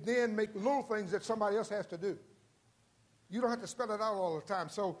you can then make little things that somebody else has to do. You don't have to spell it out all the time.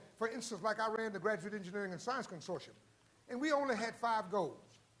 So, for instance, like I ran the Graduate Engineering and Science Consortium, and we only had 5 goals.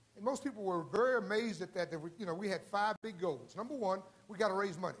 And most people were very amazed at that. We had 5 big goals. Number one, we got to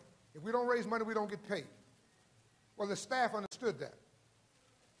raise money. If we don't raise money, we don't get paid. Well, the staff understood that.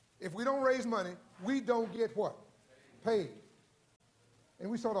 If we don't raise money, we don't get what? Paid. And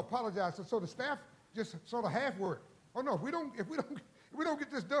we sort of apologized. So the staff just sort of half-worked. Oh no, if we don't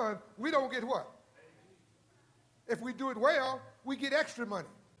get this done, we don't get what? If we do it well, we get extra money.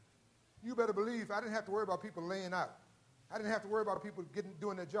 You better believe I didn't have to worry about people laying out. I didn't have to worry about people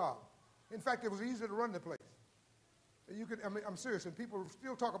doing their job. In fact, it was easy to run the place. I'm serious, and people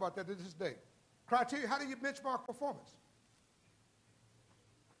still talk about that to this day. Criteria, how do you benchmark performance?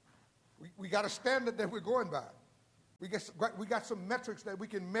 We got a standard that we're going by. We got some metrics that we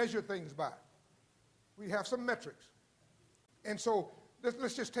can measure things by. We have some metrics. And so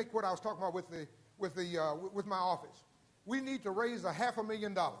let's just take what I was talking about with my office. We need to raise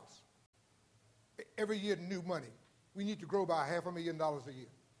 $500,000 every year in new money. We need to grow by $500,000 a year.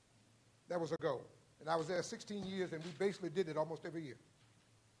 That was a goal. And I was there 16 years, and we basically did it almost every year.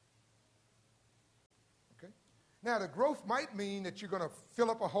 Okay? Now, the growth might mean that you're going to fill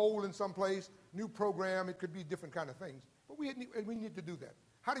up a hole in some place, new program. It could be different kind of things. But we need to do that.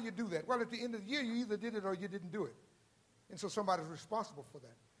 How do you do that? Well, at the end of the year, you either did it or you didn't do it. And so somebody's responsible for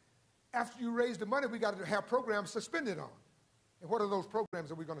that. After you raise the money, we got to have programs to spend it on. And what are those programs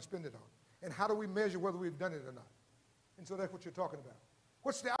that we're going to spend it on? And how do we measure whether we've done it or not? And so that's what you're talking about.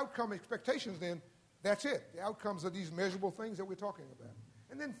 What's the outcome expectations then? That's it. The outcomes are these measurable things that we're talking about.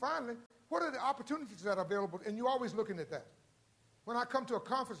 And then finally, what are the opportunities that are available? And you're always looking at that. When I come to a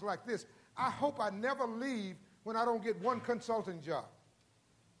conference like this, I hope I never leave when I don't get one consulting job.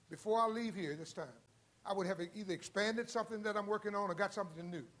 Before I leave here this time, I would have either expanded something that I'm working on or got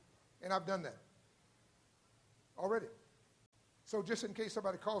something new. And I've done that already. So just in case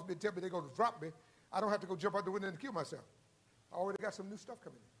somebody calls me and tells me they're going to drop me, I don't have to go jump out the window and kill myself. I already got some new stuff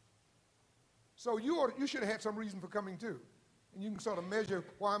coming in. So you should have had some reason for coming too. And you can sort of measure,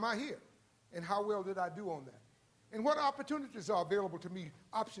 why am I here? And how well did I do on that? And what opportunities are available to me,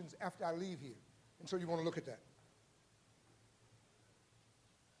 options after I leave here? And so you want to look at that.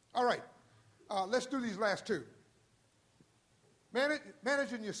 All right, let's do these last 2.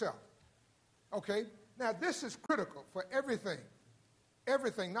 Managing yourself. Okay, now this is critical for everything.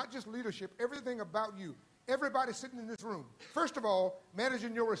 Everything, not just leadership, everything about you. Everybody sitting in this room. First of all,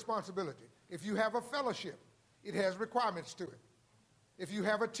 managing your responsibility. If you have a fellowship, it has requirements to it. If you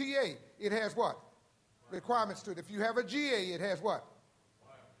have a TA, it has what? Requirements to it. If you have a GA, it has what?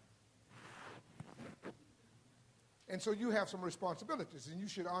 And so you have some responsibilities, and you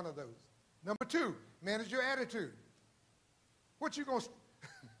should honor those. Number 2, manage your attitude. What you going to...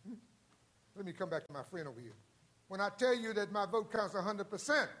 Let me come back to my friend over here. When I tell you that my vote counts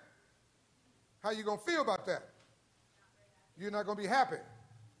 100%, how you going to feel about that? You're not going to be happy,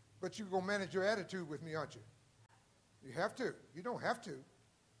 but you're going to manage your attitude with me, aren't you? You have to. You don't have to,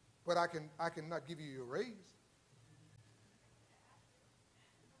 but I can not give you a raise.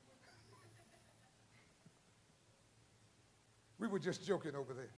 We were just joking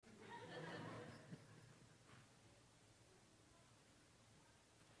over there.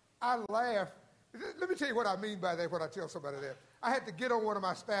 I laugh. Let me tell you what I mean by that, what I tell somebody there. I had to get on one of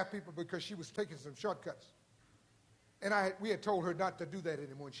my staff people because she was taking some shortcuts. And we had told her not to do that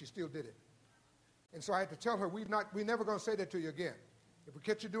anymore, and she still did it. And so I had to tell her, we're never going to say that to you again. If we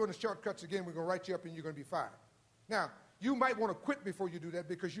catch you doing the shortcuts again, we're going to write you up and you're going to be fired. Now, you might want to quit before you do that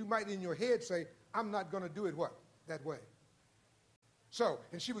because you might in your head say, I'm not going to do it what? That way. So,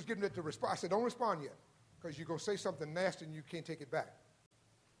 and she was giving it to respond. I said, don't respond yet because you're going to say something nasty and you can't take it back.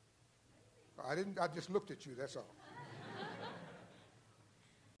 I just looked at you, that's all.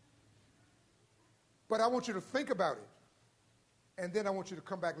 But I want you to think about it. And then I want you to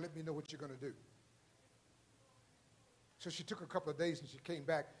come back and let me know what you're going to do. So she took a couple of days and she came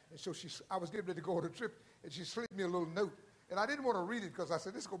back. And so I was getting ready to go on a trip and she slipped me a little note. And I didn't want to read it because I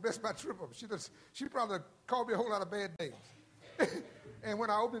said, this is going to mess my trip up. She probably called me a whole lot of bad names. And when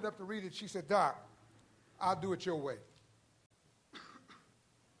I opened it up to read it, she said, Doc, I'll do it your way.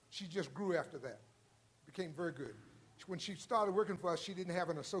 She just grew after that. Became very good. When she started working for us, she didn't have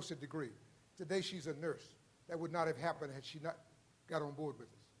an associate degree. Today, she's a nurse. That would not have happened had she not got on board with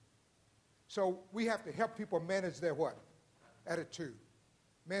us. So we have to help people manage their what? Attitude.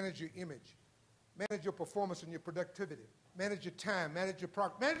 Manage your image. Manage your performance and your productivity. Manage your time. Manage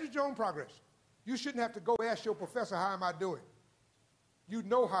your own progress. You shouldn't have to go ask your professor, how am I doing? You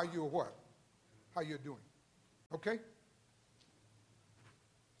know how you're what? How you're doing. Okay?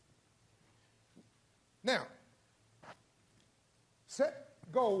 Now, set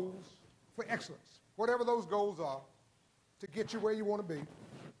goals for excellence. Whatever those goals are to get you where you want to be.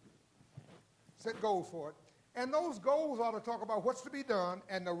 Set goals for it. And those goals ought to talk about what's to be done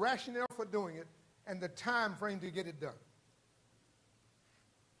and the rationale for doing it and the time frame to get it done.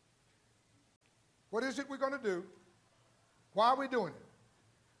 What is it we're going to do? Why are we doing it?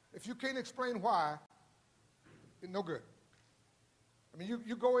 If you can't explain why, it's no good. I mean,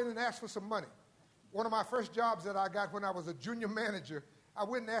 you go in and ask for some money. One of my first jobs that I got when I was a junior manager, I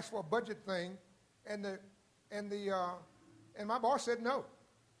went and asked for a budget thing, and my boss said no.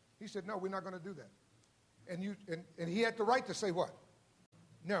 He said, no, we're not going to do that. And he had the right to say what?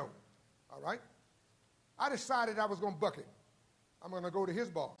 No. All right? I decided I was going to buck it. I'm going to go to his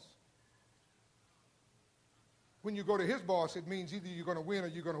boss. When you go to his boss, it means either you're going to win or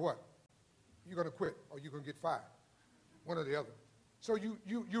you're going to what? You're going to quit or you're going to get fired. One or the other. So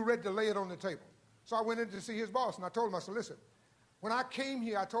you're ready to lay it on the table. So I went in to see his boss, and I told him, I said, listen, when I came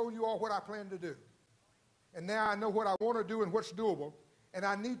here, I told you all what I planned to do. And now I know what I want to do and what's doable, and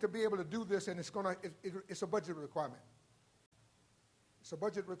I need to be able to do this, and it's a budget requirement. It's a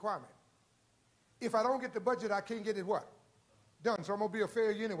budget requirement. If I don't get the budget, I can't get it what? Done. So I'm going to be a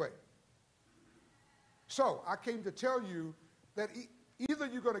failure anyway. So I came to tell you that either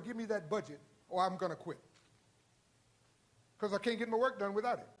you're going to give me that budget or I'm going to quit. Because I can't get my work done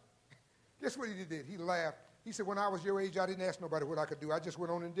without it. Guess what he did? He laughed. He said, when I was your age, I didn't ask nobody what I could do. I just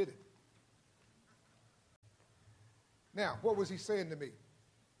went on and did it. Now, what was he saying to me?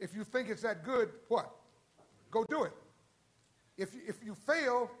 If you think it's that good, what? Go do it. If you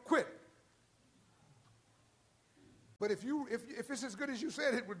fail, quit. But if it's as good as you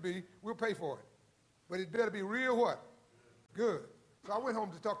said it would be, we'll pay for it. But it better be real what? Good. So I went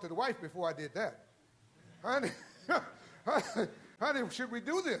home to talk to the wife before I did that. Honey, honey, should we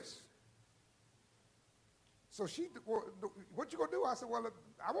do this? So she, well, what you going to do? I said, well,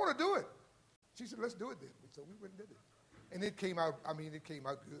 I want to do it. She said, let's do it then. So we went and did it. And it came out, it came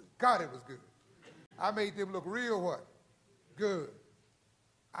out good. God, it was good. I made them look real what? Good.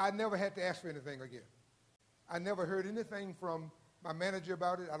 I never had to ask for anything again. I never heard anything from my manager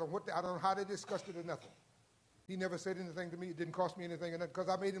about it. I don't know how they discussed it or nothing. He never said anything to me. It didn't cost me anything because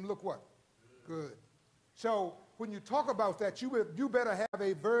I made him look what? Good. So when you talk about that, you better have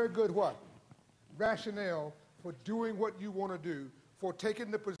a very good what? Rationale for doing what you want to do, for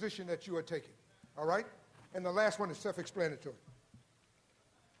taking the position that you are taking. All right? And the last one is self-explanatory.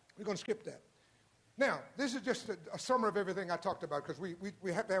 We're going to skip that. Now, this is just a summary of everything I talked about because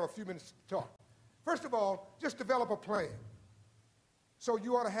we have to have a few minutes to talk. First of all, just develop a plan. So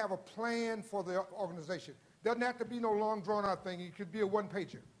you ought to have a plan for the organization. Doesn't have to be no long, drawn-out thing. It could be a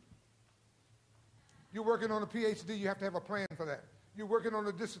one-pager. You're working on a PhD, you have to have a plan for that. You're working on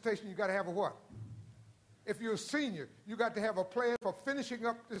a dissertation, you got to have a what? If you're a senior, you got to have a plan for finishing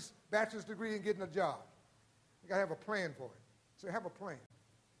up this bachelor's degree and getting a job. You got to have a plan for it. So have a plan.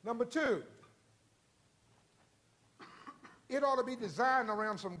 Number two, it ought to be designed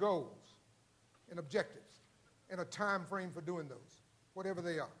around some goals and objectives and a time frame for doing those, whatever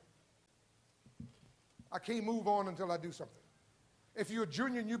they are. I can't move on until I do something. If you're a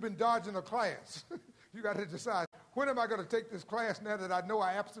junior and you've been dodging a class, you got to decide, when am I going to take this class now that I know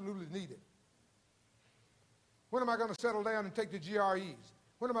I absolutely need it? When am I going to settle down and take the GREs?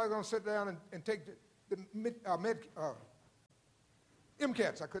 When am I going to sit down and take the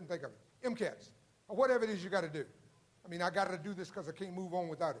MCATs? I couldn't think of it. MCATs. Or whatever it is you got to do. I got to do this because I can't move on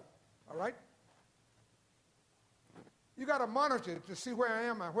without it. All right? You got to monitor it to see where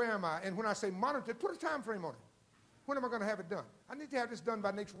am I. And when I say monitor, put a time frame on it. When am I going to have it done? I need to have this done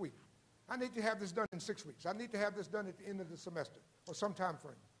by next week. I need to have this done in 6 weeks. I need to have this done at the end of the semester or some time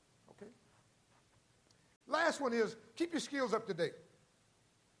frame. Okay? Last one is keep your skills up to date.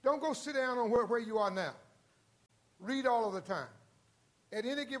 Don't go sit down on where you are now. Read all of the time. At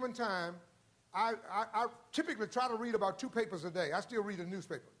any given time, I typically try to read about 2 papers a day. I still read a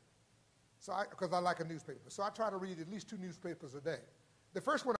newspaper because I like a newspaper. So I try to read at least 2 newspapers a day. The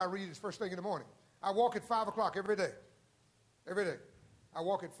first one I read is first thing in the morning. I walk at 5 o'clock every day. Every day. I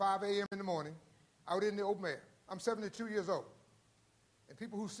walk at 5 a.m. in the morning out in the open air. I'm 72 years old. And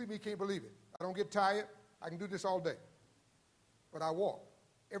people who see me can't believe it. I don't get tired. I can do this all day. But I walk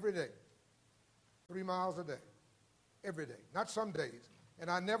every day. 3 miles a day. Every day. Not some days. And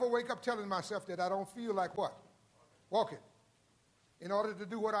I never wake up telling myself that I don't feel like what? Walking. In order to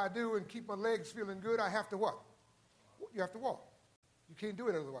do what I do and keep my legs feeling good, I have to what? You have to walk. You can't do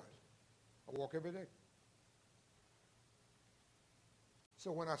it otherwise. I walk every day.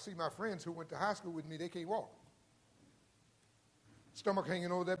 So when I see my friends who went to high school with me, they can't walk. Stomach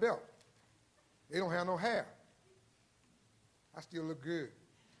hanging over their belt. They don't have no hair. I still look good.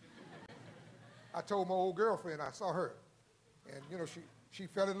 I told my old girlfriend, I saw her, and she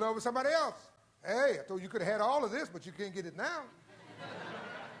fell in love with somebody else. Hey, I told you could have had all of this, but you can't get it now.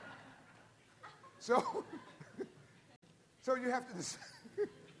 So you have to decide.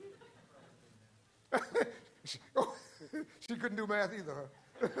 She couldn't do math either,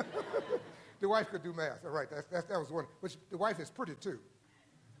 huh? The wife could do math. All right, that was one. But the wife is pretty too.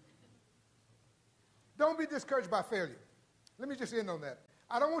 Don't be discouraged by failure. Let me just end on that.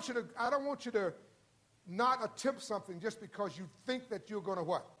 I don't want you to not attempt something just because you think that you're going to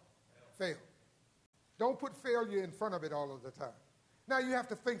what? Fail. Don't put failure in front of it all of the time. Now you have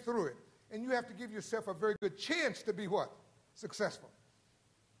to think through it, and you have to give yourself a very good chance to be what? Successful.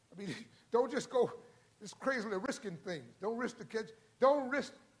 I mean, don't just go just crazily risking things. Don't risk the kids. Don't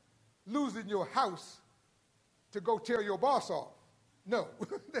risk losing your house to go tell your boss off. No,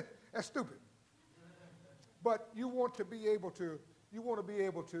 that's stupid. But you want to be able to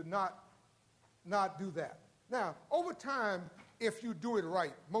not do that. Now, over time, if you do it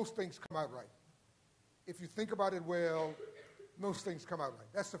right, most things come out right. If you think about it well, most things come out right.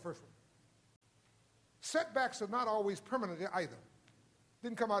 That's the first one. Setbacks are not always permanent either.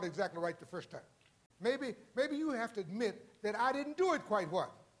 Didn't come out exactly right the first time. Maybe you have to admit that I didn't do it quite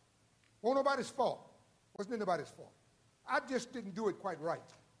what? Wasn't nobody's fault. Wasn't anybody's fault. I just didn't do it quite right.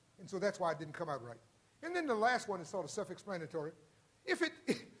 And so that's why it didn't come out right. And then the last one is sort of self-explanatory.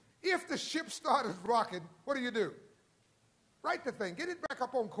 If the ship started rocking, what do? Right the thing. Get it back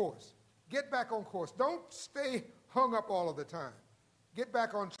up on course. Get back on course. Don't stay hung up all of the time. Get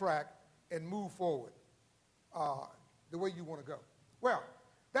back on track and move forward the way you want to go. Well,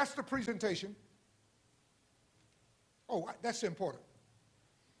 that's the presentation. Oh, that's important.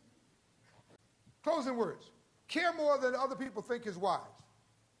 Closing words. Care more than other people think is wise.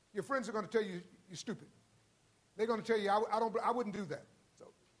 Your friends are going to tell you you're stupid. They're going to tell you, I wouldn't do that. So,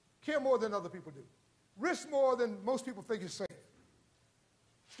 care more than other people do. Risk more than most people think is safe.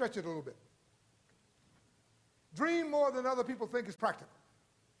 Stretch it a little bit. Dream more than other people think is practical.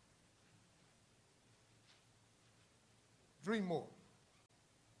 Dream more.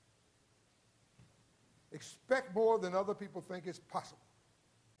 Expect more than other people think is possible.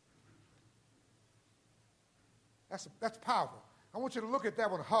 That's powerful. I want you to look at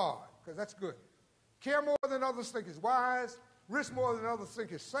that one hard, because that's good. Care more than others think is wise. Risk more than others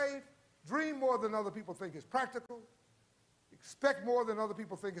think is safe. Dream more than other people think is practical. Expect more than other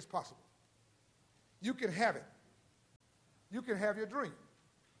people think is possible. You can have it. You can have your dream,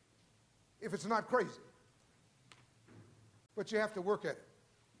 if it's not crazy. But you have to work at it.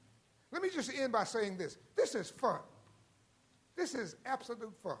 Let me just end by saying this. This is fun. This is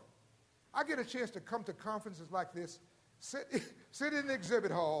absolute fun. I get a chance to come to conferences like this, sit in the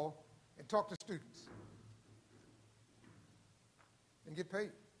exhibit hall, and talk to students, and get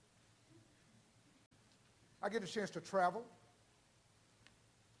paid. I get a chance to travel.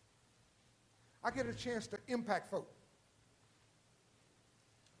 I get a chance to impact folk.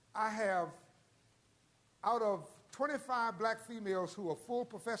 I have, out of 25 black females who are full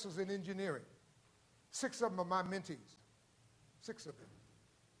professors in engineering, 6 of them are my mentees. 6 of them.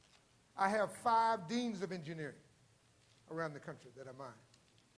 I have 5 deans of engineering around the country that are mine.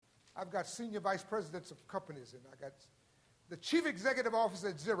 I've got senior vice presidents of companies, and I got the chief executive officer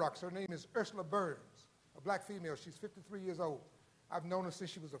at Xerox. Her name is Ursula Burns, a black female. She's 53 years old. I've known her since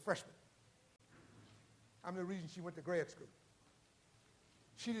she was a freshman. I'm the reason she went to grad school.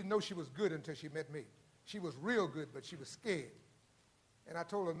 She didn't know she was good until she met me. She was real good, but she was scared. And I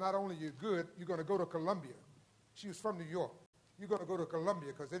told her, not only you're good, you're going to go to Columbia. She was from New York. You're going to go to Columbia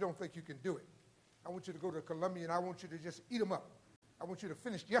because they don't think you can do it. I want you to go to Columbia, and I want you to just eat them up. I want you to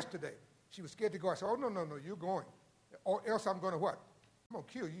finish yesterday. She was scared to go. I said, oh, no, you're going. Or else I'm going to what? I'm going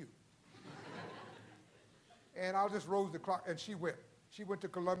to kill you. And I'll just rose the clock, and she went. She went to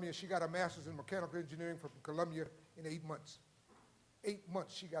Columbia. She got a master's in mechanical engineering from Columbia in 8 months. 8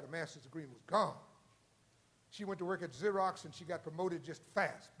 months she got a master's degree and was gone. She went to work at Xerox, and she got promoted just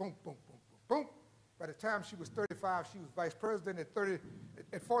fast. Boom, boom, boom, boom, boom. By the time she was 35, she was vice president.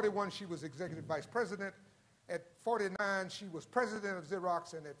 At 41, she was executive vice president. At 49, she was president of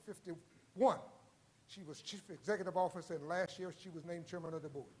Xerox. And at 51, she was chief executive officer. And last year, she was named chairman of the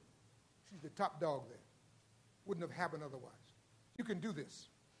board. She's the top dog there. Wouldn't have happened otherwise. You can do this.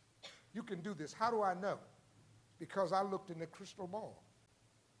 You can do this. How do I know? Because I looked in the crystal ball.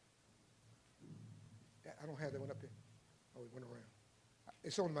 I don't have that one up here. Oh, it went around.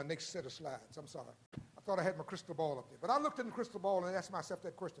 It's on my next set of slides. I'm sorry. I thought I had my crystal ball up there. But I looked in the crystal ball and asked myself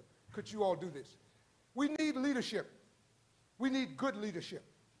that question. Could you all do this? We need leadership. We need good leadership.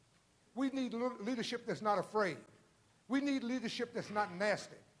 We need leadership that's not afraid. We need leadership that's not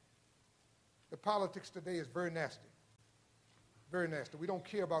nasty. The politics today is very nasty. Very nasty. We don't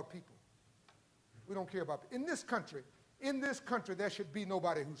care about people. We don't care about people. In this country, there should be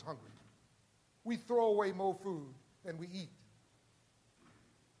nobody who's hungry. We throw away more food than we eat.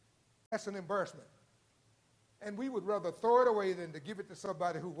 That's an embarrassment. And we would rather throw it away than to give it to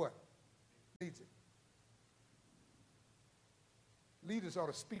somebody who what? Needs it. Leaders ought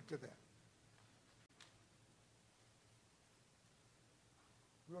to speak to that.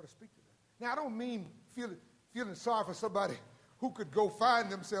 We ought to speak to that. Now, I don't mean feeling sorry for somebody who could go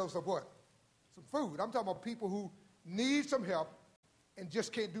find themselves some what? Some food. I'm talking about people who need some help and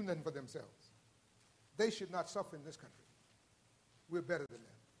just can't do nothing for themselves. They should not suffer in this country. We're better than that.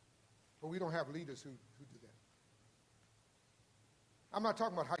 But we don't have leaders who do that. I'm not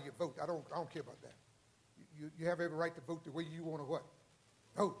talking about how you vote. I don't care about that. You have every right to vote the way you want to what?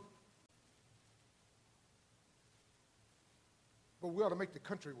 Vote. But we ought to make the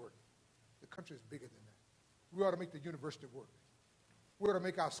country work. The country is bigger than that. We ought to make the university work. We ought to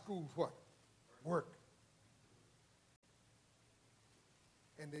make our schools what? Work.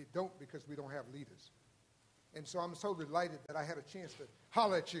 And they don't because we don't have leaders. And so I'm so delighted that I had a chance to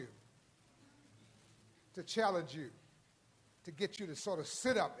holler at you, to challenge you, to get you to sort of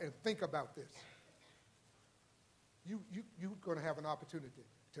sit up and think about this. You're going to have an opportunity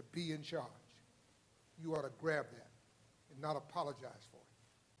to be in charge. You ought to grab that and not apologize for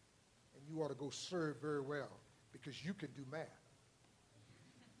it. And you ought to go serve very well because you can do math.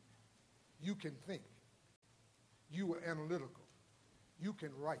 You can think. You are analytical. You can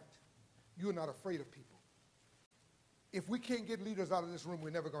write. You're not afraid of people. If we can't get leaders out of this room,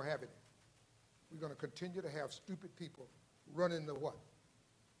 we're never going to have it. We're going to continue to have stupid people running the what?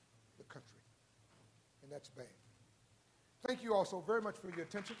 The country. And that's bad. Thank you all so very much for your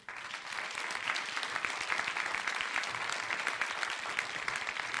attention.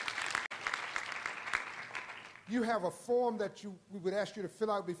 You have a form that we would ask you to fill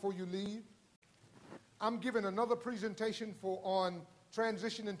out before you leave. I'm giving another presentation on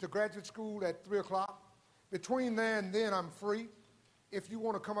transition into graduate school at 3 o'clock. Between there and then, I'm free. If you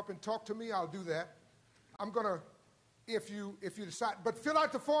want to come up and talk to me, I'll do that. I'm going to, if you decide, but fill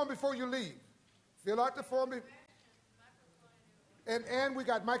out the form before you leave. Fill out the form. And we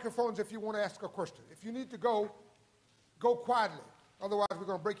got microphones if you want to ask a question. If you need to go quietly. Otherwise, we're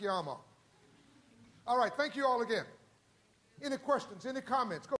going to break your arm off. All right, thank you all again. Any questions, any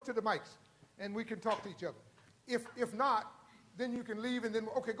comments, go to the mics, and we can talk to each other. If not, then you can leave, and then,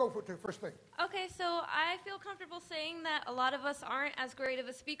 okay, go for the first thing. Okay, so I feel comfortable saying that a lot of us aren't as great of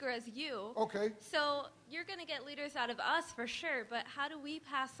a speaker as you. Okay. So you're going to get leaders out of us for sure, but how do we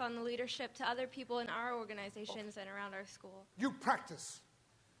pass on the leadership to other people in our organizations and around our school? You practice.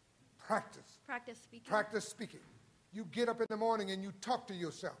 Practice. Practice speaking. Practice speaking. You get up in the morning and you talk to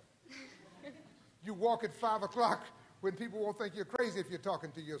yourself. You walk at 5 o'clock when people won't think you're crazy if you're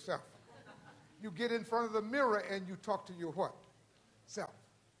talking to yourself. You get in front of the mirror and you talk to your what? Self.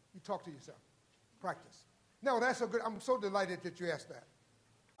 You talk to yourself. Practice. No, that's a good, I'm so delighted that you asked that.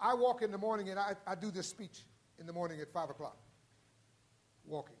 I walk in the morning and I do this speech in the morning at 5 o'clock.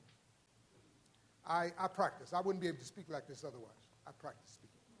 Walking. I practice. I wouldn't be able to speak like this otherwise. I practice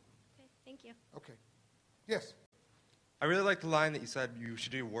speaking. Okay, thank you. Okay. Yes. I really like the line that you said you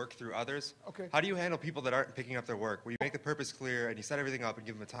should do work through others. Okay. How do you handle people that aren't picking up their work, where you make the purpose clear and you set everything up and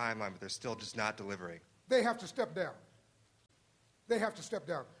give them a timeline, but they're still just not delivering? They have to step down. They have to step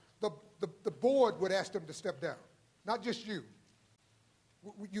down. The board would ask them to step down, not just you.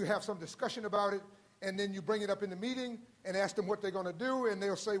 You have some discussion about it, and then you bring it up in the meeting and ask them what they're going to do, and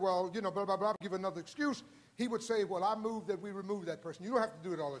they'll say, well, you know, blah, blah, blah, give another excuse. He would say, well, I move that we remove that person. You don't have to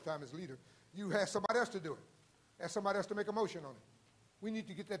do it all the time as leader. You have somebody else to do it. Ask somebody else to make a motion on it. We need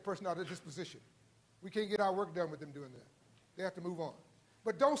to get that person out of this position. We can't get our work done with them doing that. They have to move on.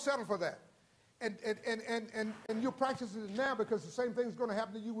 But don't settle for that. And you're practicing it now because the same thing is going to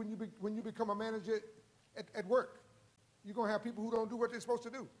happen to you when you become a manager at work. You're going to have people who don't do what they're supposed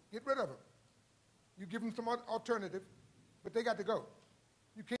to do. Get rid of them. You give them some alternative, but they got to go.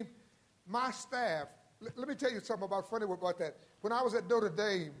 You can't. My staff, let me tell you something funny about that. When I was at Notre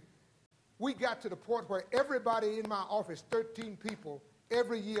Dame, we got to the point where everybody in my office, 13 people,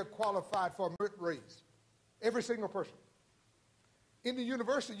 every year qualified for a merit raise. Every single person. In the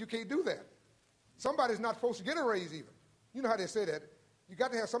university, you can't do that. Somebody's not supposed to get a raise even. You know how they say that. You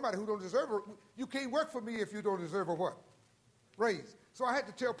got to have somebody who don't deserve it. You can't work for me if you don't deserve a what? Raise. So I had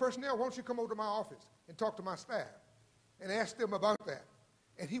to tell personnel, why don't you come over to my office and talk to my staff and ask them about that.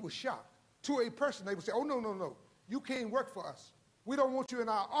 And he was shocked. To a person, they would say, oh, no, no, no. You can't work for us. We don't want you in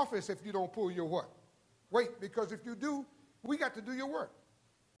our office if you don't pull your what? Weight, because if you do, we got to do your work.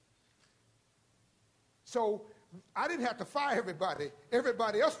 So I didn't have to fire everybody.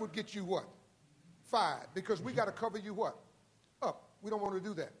 Everybody else would get you what? Fired, because we got to cover you what? Up. We don't want to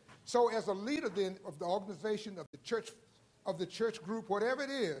do that. So as a leader then of the organization, of the church group, whatever it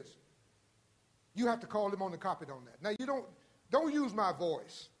is, you have to call them on the carpet on that. Now you don't use my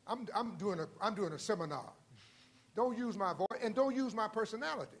voice. I'm doing a seminar. Don't use my voice, and don't use my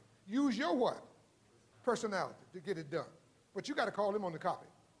personality. Use your what? Personality to get it done. But you got to call them on the carpet.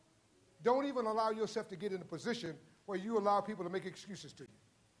 Don't even allow yourself to get in a position where you allow people to make excuses to you.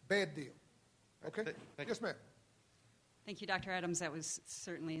 Bad deal. Okay? Yes, ma'am. Thank you, Dr. Adams. That was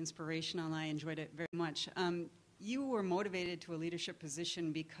certainly inspirational. I enjoyed it very much. You were motivated to a leadership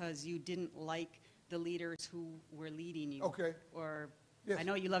position because you didn't like the leaders who were leading you. Okay. Or yes. I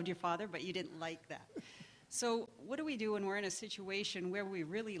know you loved your father, but you didn't like that. So what do we do when we're in a situation where we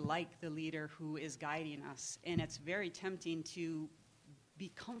really like the leader who is guiding us, and it's very tempting to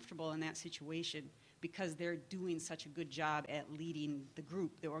be comfortable in that situation because they're doing such a good job at leading the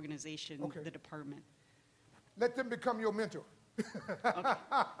group, the organization, okay. the department? Let them become your mentor. Okay.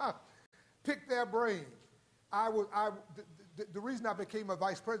 Pick their brain. The reason I became a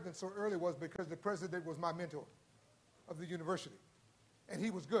vice president so early was because the president was my mentor of the university. And he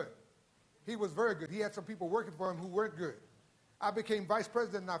was good. He was very good. He had some people working for him who weren't good. I became vice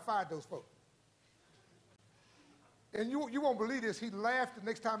president and I fired those folks. And you won't believe this. He laughed the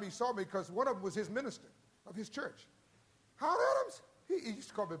next time he saw me because one of them was his minister of his church. Howard Adams? He used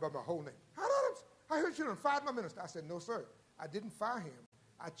to call me by my whole name. Howard Adams, I heard you done fired my minister. I said, no, sir. I didn't fire him.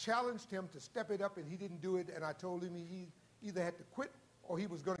 I challenged him to step it up, and he didn't do it, and I told him he either had to quit or he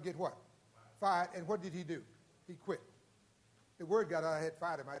was going to get what? Fired. And what did he do? He quit. The word got out I had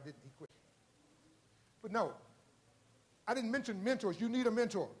fired him. I didn't. He quit. But no, I didn't mention mentors. You need a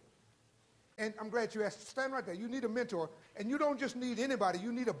mentor. And I'm glad you asked. Stand right there. You need a mentor. And you don't just need anybody.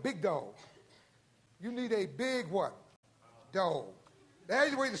 You need a big dog. You need a big what? Dog.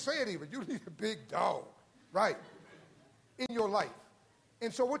 That's the way to say it even. You need a big dog, right, in your life.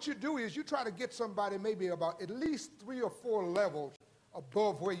 And so what you do is you try to get somebody maybe about at least 3 or 4 levels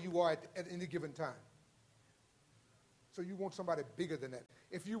above where you are at any given time. So you want somebody bigger than that.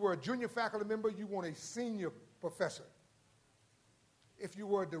 If you were a junior faculty member, you want a senior professor. If you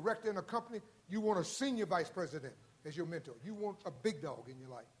were a director in a company, you want a senior vice president as your mentor. You want a big dog in your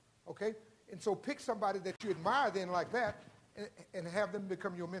life, okay? And so pick somebody that you admire then like that and have them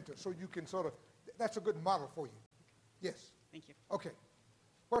become your mentor so you can sort of, that's a good model for you. Yes. Thank you. Okay.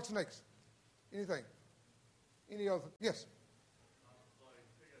 What's next? Anything? Any other? Yes.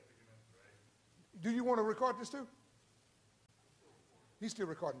 Do you want to record this too? He's still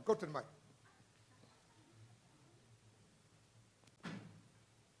recording. Go to the mic.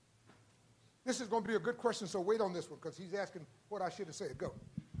 This is going to be a good question, so wait on this one because he's asking what I should have said. Go.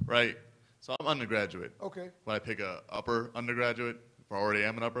 Right. So I'm undergraduate. Okay. Would I pick a upper undergraduate if I already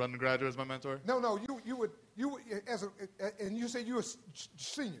am an upper undergraduate as my mentor? No, you would and you say you're a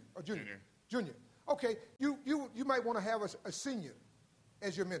senior or junior? Junior. Okay, you might want to have a senior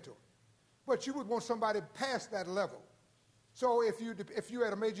as your mentor, but you would want somebody past that level. So if you're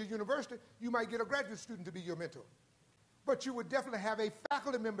at a major university, you might get a graduate student to be your mentor, but you would definitely have a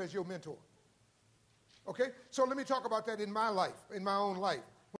faculty member as your mentor. Okay, so let me talk about that in my life, in my own life.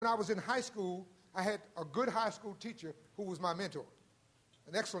 When I was in high school, I had a good high school teacher who was my mentor,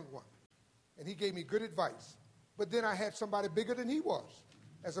 an excellent one, and he gave me good advice. But then I had somebody bigger than he was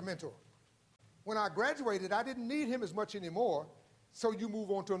as a mentor. When I graduated, I didn't need him as much anymore, so you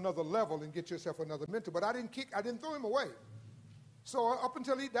move on to another level and get yourself another mentor. But I didn't throw him away. So up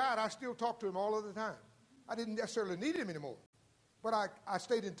until he died, I still talked to him all of the time. I didn't necessarily need him anymore, but I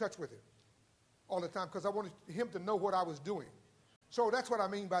stayed in touch with him all the time because I wanted him to know what I was doing. So that's what I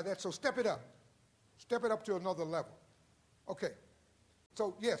mean by that. So step it up. Step it up to another level. Okay.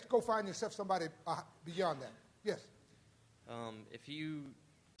 So, yes, go find yourself somebody beyond that. Yes. Do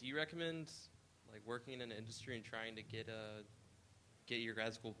you recommend like working in an industry and trying to get your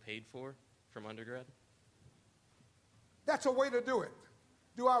grad school paid for from undergrad? That's a way to do it.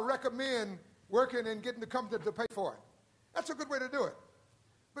 Do I recommend working and getting the company to pay for it? That's a good way to do it.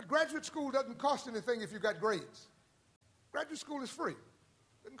 But graduate school doesn't cost anything if you got grades. Graduate school is free.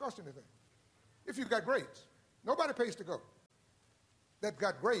 Doesn't cost anything. If you've got grades. Nobody pays to go. That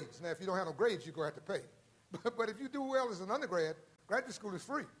got grades. Now, if you don't have no grades, you're going to have to pay. But if you do well as an undergrad, graduate school is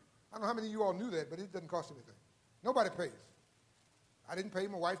free. I don't know how many of you all knew that, but it doesn't cost anything. Nobody pays. I didn't pay,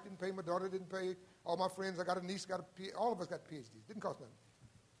 my wife didn't pay, my daughter didn't pay, all my friends, I got a niece, all of us got PhDs. Didn't cost nothing.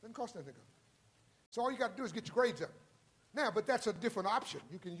 Didn't cost nothing. So all you got to do is get your grades up. Now, but that's a different option.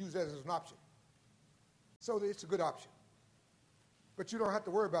 You can use that as an option. So it's a good option. But you don't have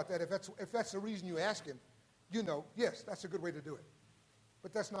to worry about that. If that's the reason you're asking, you know, yes, that's a good way to do it.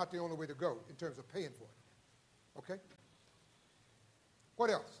 But that's not the only way to go in terms of paying for it. Okay? What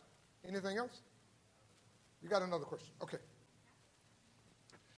else? Anything else? You got another question? Okay.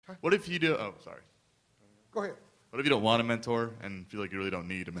 What if you do? Oh, sorry. Go ahead. What if you don't want a mentor and feel like you really don't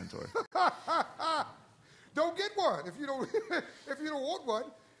need a mentor? Don't get one if you don't if you don't want one.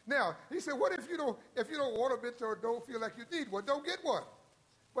 Now he said, what if you don't want a mentor, don't feel like you need one? Don't get one.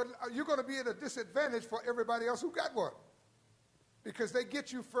 But you're going to be at a disadvantage for everybody else who got one, because they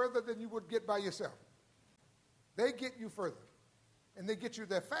get you further than you would get by yourself. They get you further, and they get you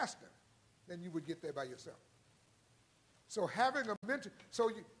there faster than you would get there by yourself. So having a mentor,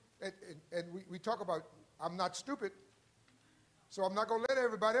 we talk about, I'm not stupid, so I'm not going to let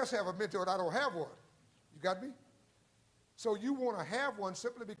everybody else have a mentor and I don't have one. You got me? So you want to have one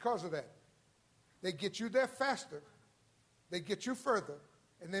simply because of that. They get you there faster, they get you further,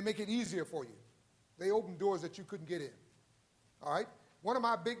 and they make it easier for you. They open doors that you couldn't get in. All right? One of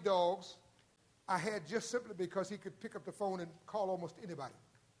my big dogs I had just simply because he could pick up the phone and call almost anybody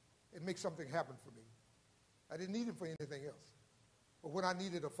and make something happen for me. I didn't need him for anything else. But when I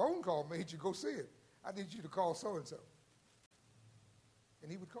needed a phone call made, you go see it. I need you to call so-and-so.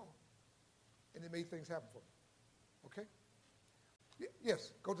 And he would call. And it made things happen for me. Okay?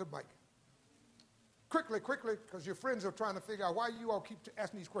 Yes, go to the mic. Quickly, because your friends are trying to figure out why you all keep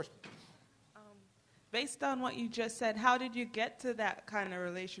asking these questions. Based on what you just said, how did you get to that kind of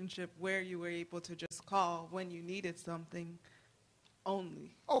relationship where you were able to just call when you needed something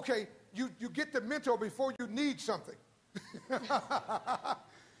only? Okay, you get the mentor before you need something.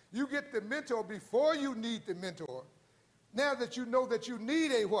 You get the mentor before you need the mentor. Now that you know that you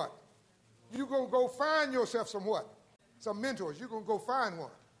need a what? You're going to go find yourself some what? Some mentors. You're going to go find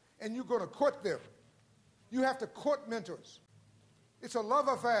one. And you're going to court them. You have to court mentors. It's a love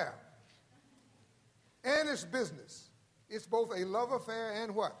affair. And it's business. It's both a love affair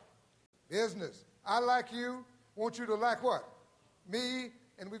and what? Business. I like you, want you to like what? Me,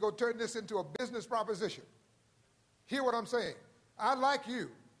 and we're going to turn this into a business proposition. Hear what I'm saying? I like you,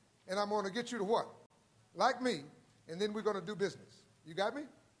 and I'm going to get you to what? Like me, and then we're going to do business. You got me?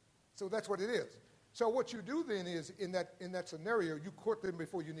 So that's what it is. So what you do then is, in that scenario, you court them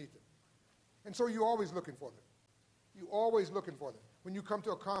before you need them. And so you're always looking for them. You're always looking for them. When you come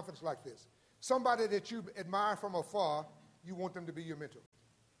to a conference like this, somebody that you admire from afar, you want them to be your mentor.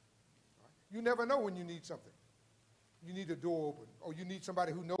 You never know when you need something. You need a door open, or you need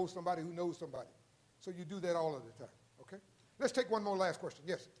somebody who knows somebody who knows somebody. So you do that all of the time, okay? Let's take one more last question.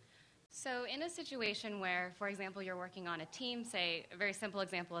 Yes? So in a situation where, for example, you're working on a team, say a very simple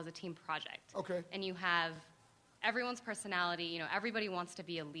example is a team project. Okay. And you have everyone's personality, you know, everybody wants to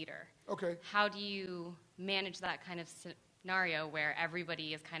be a leader. Okay. How do you manage that kind of scenario where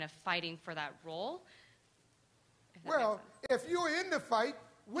everybody is kind of fighting for that role? Well, if you're in the fight,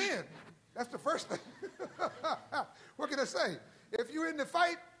 win. That's the first thing. What can I say? If you're in the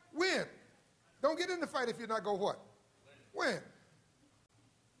fight, win. Don't get in the fight if you're not going to what? Win.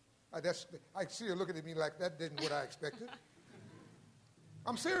 I see you looking at me like that didn't what I expected.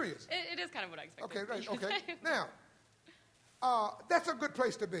 I'm serious. It is kind of what I expected. Okay, right, okay. Now, that's a good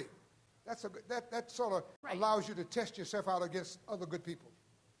place to be. That sort of allows you to test yourself out against other good people.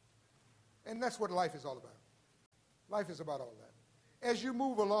 And that's what life is all about. Life is about all that. As you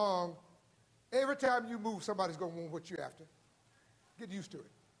move along, every time you move, somebody's going to want what you're after. Get used to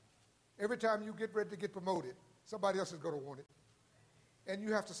it. Every time you get ready to get promoted, somebody else is going to want it. And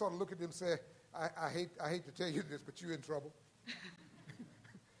you have to sort of look at them and say, I hate to tell you this, but you're in trouble.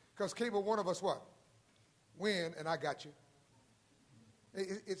 Because can't but one of us what? Win, and I got you.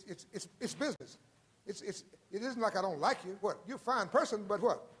 It's business. It isn't like I don't like you. What? You're a fine person, but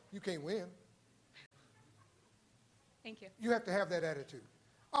what? You can't win. Thank you. You have to have that attitude.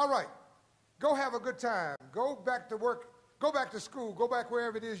 All right. Go have a good time. Go back to work. Go back to school. Go back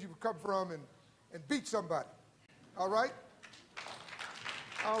wherever it is you've come from and beat somebody. All right?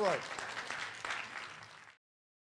 All right.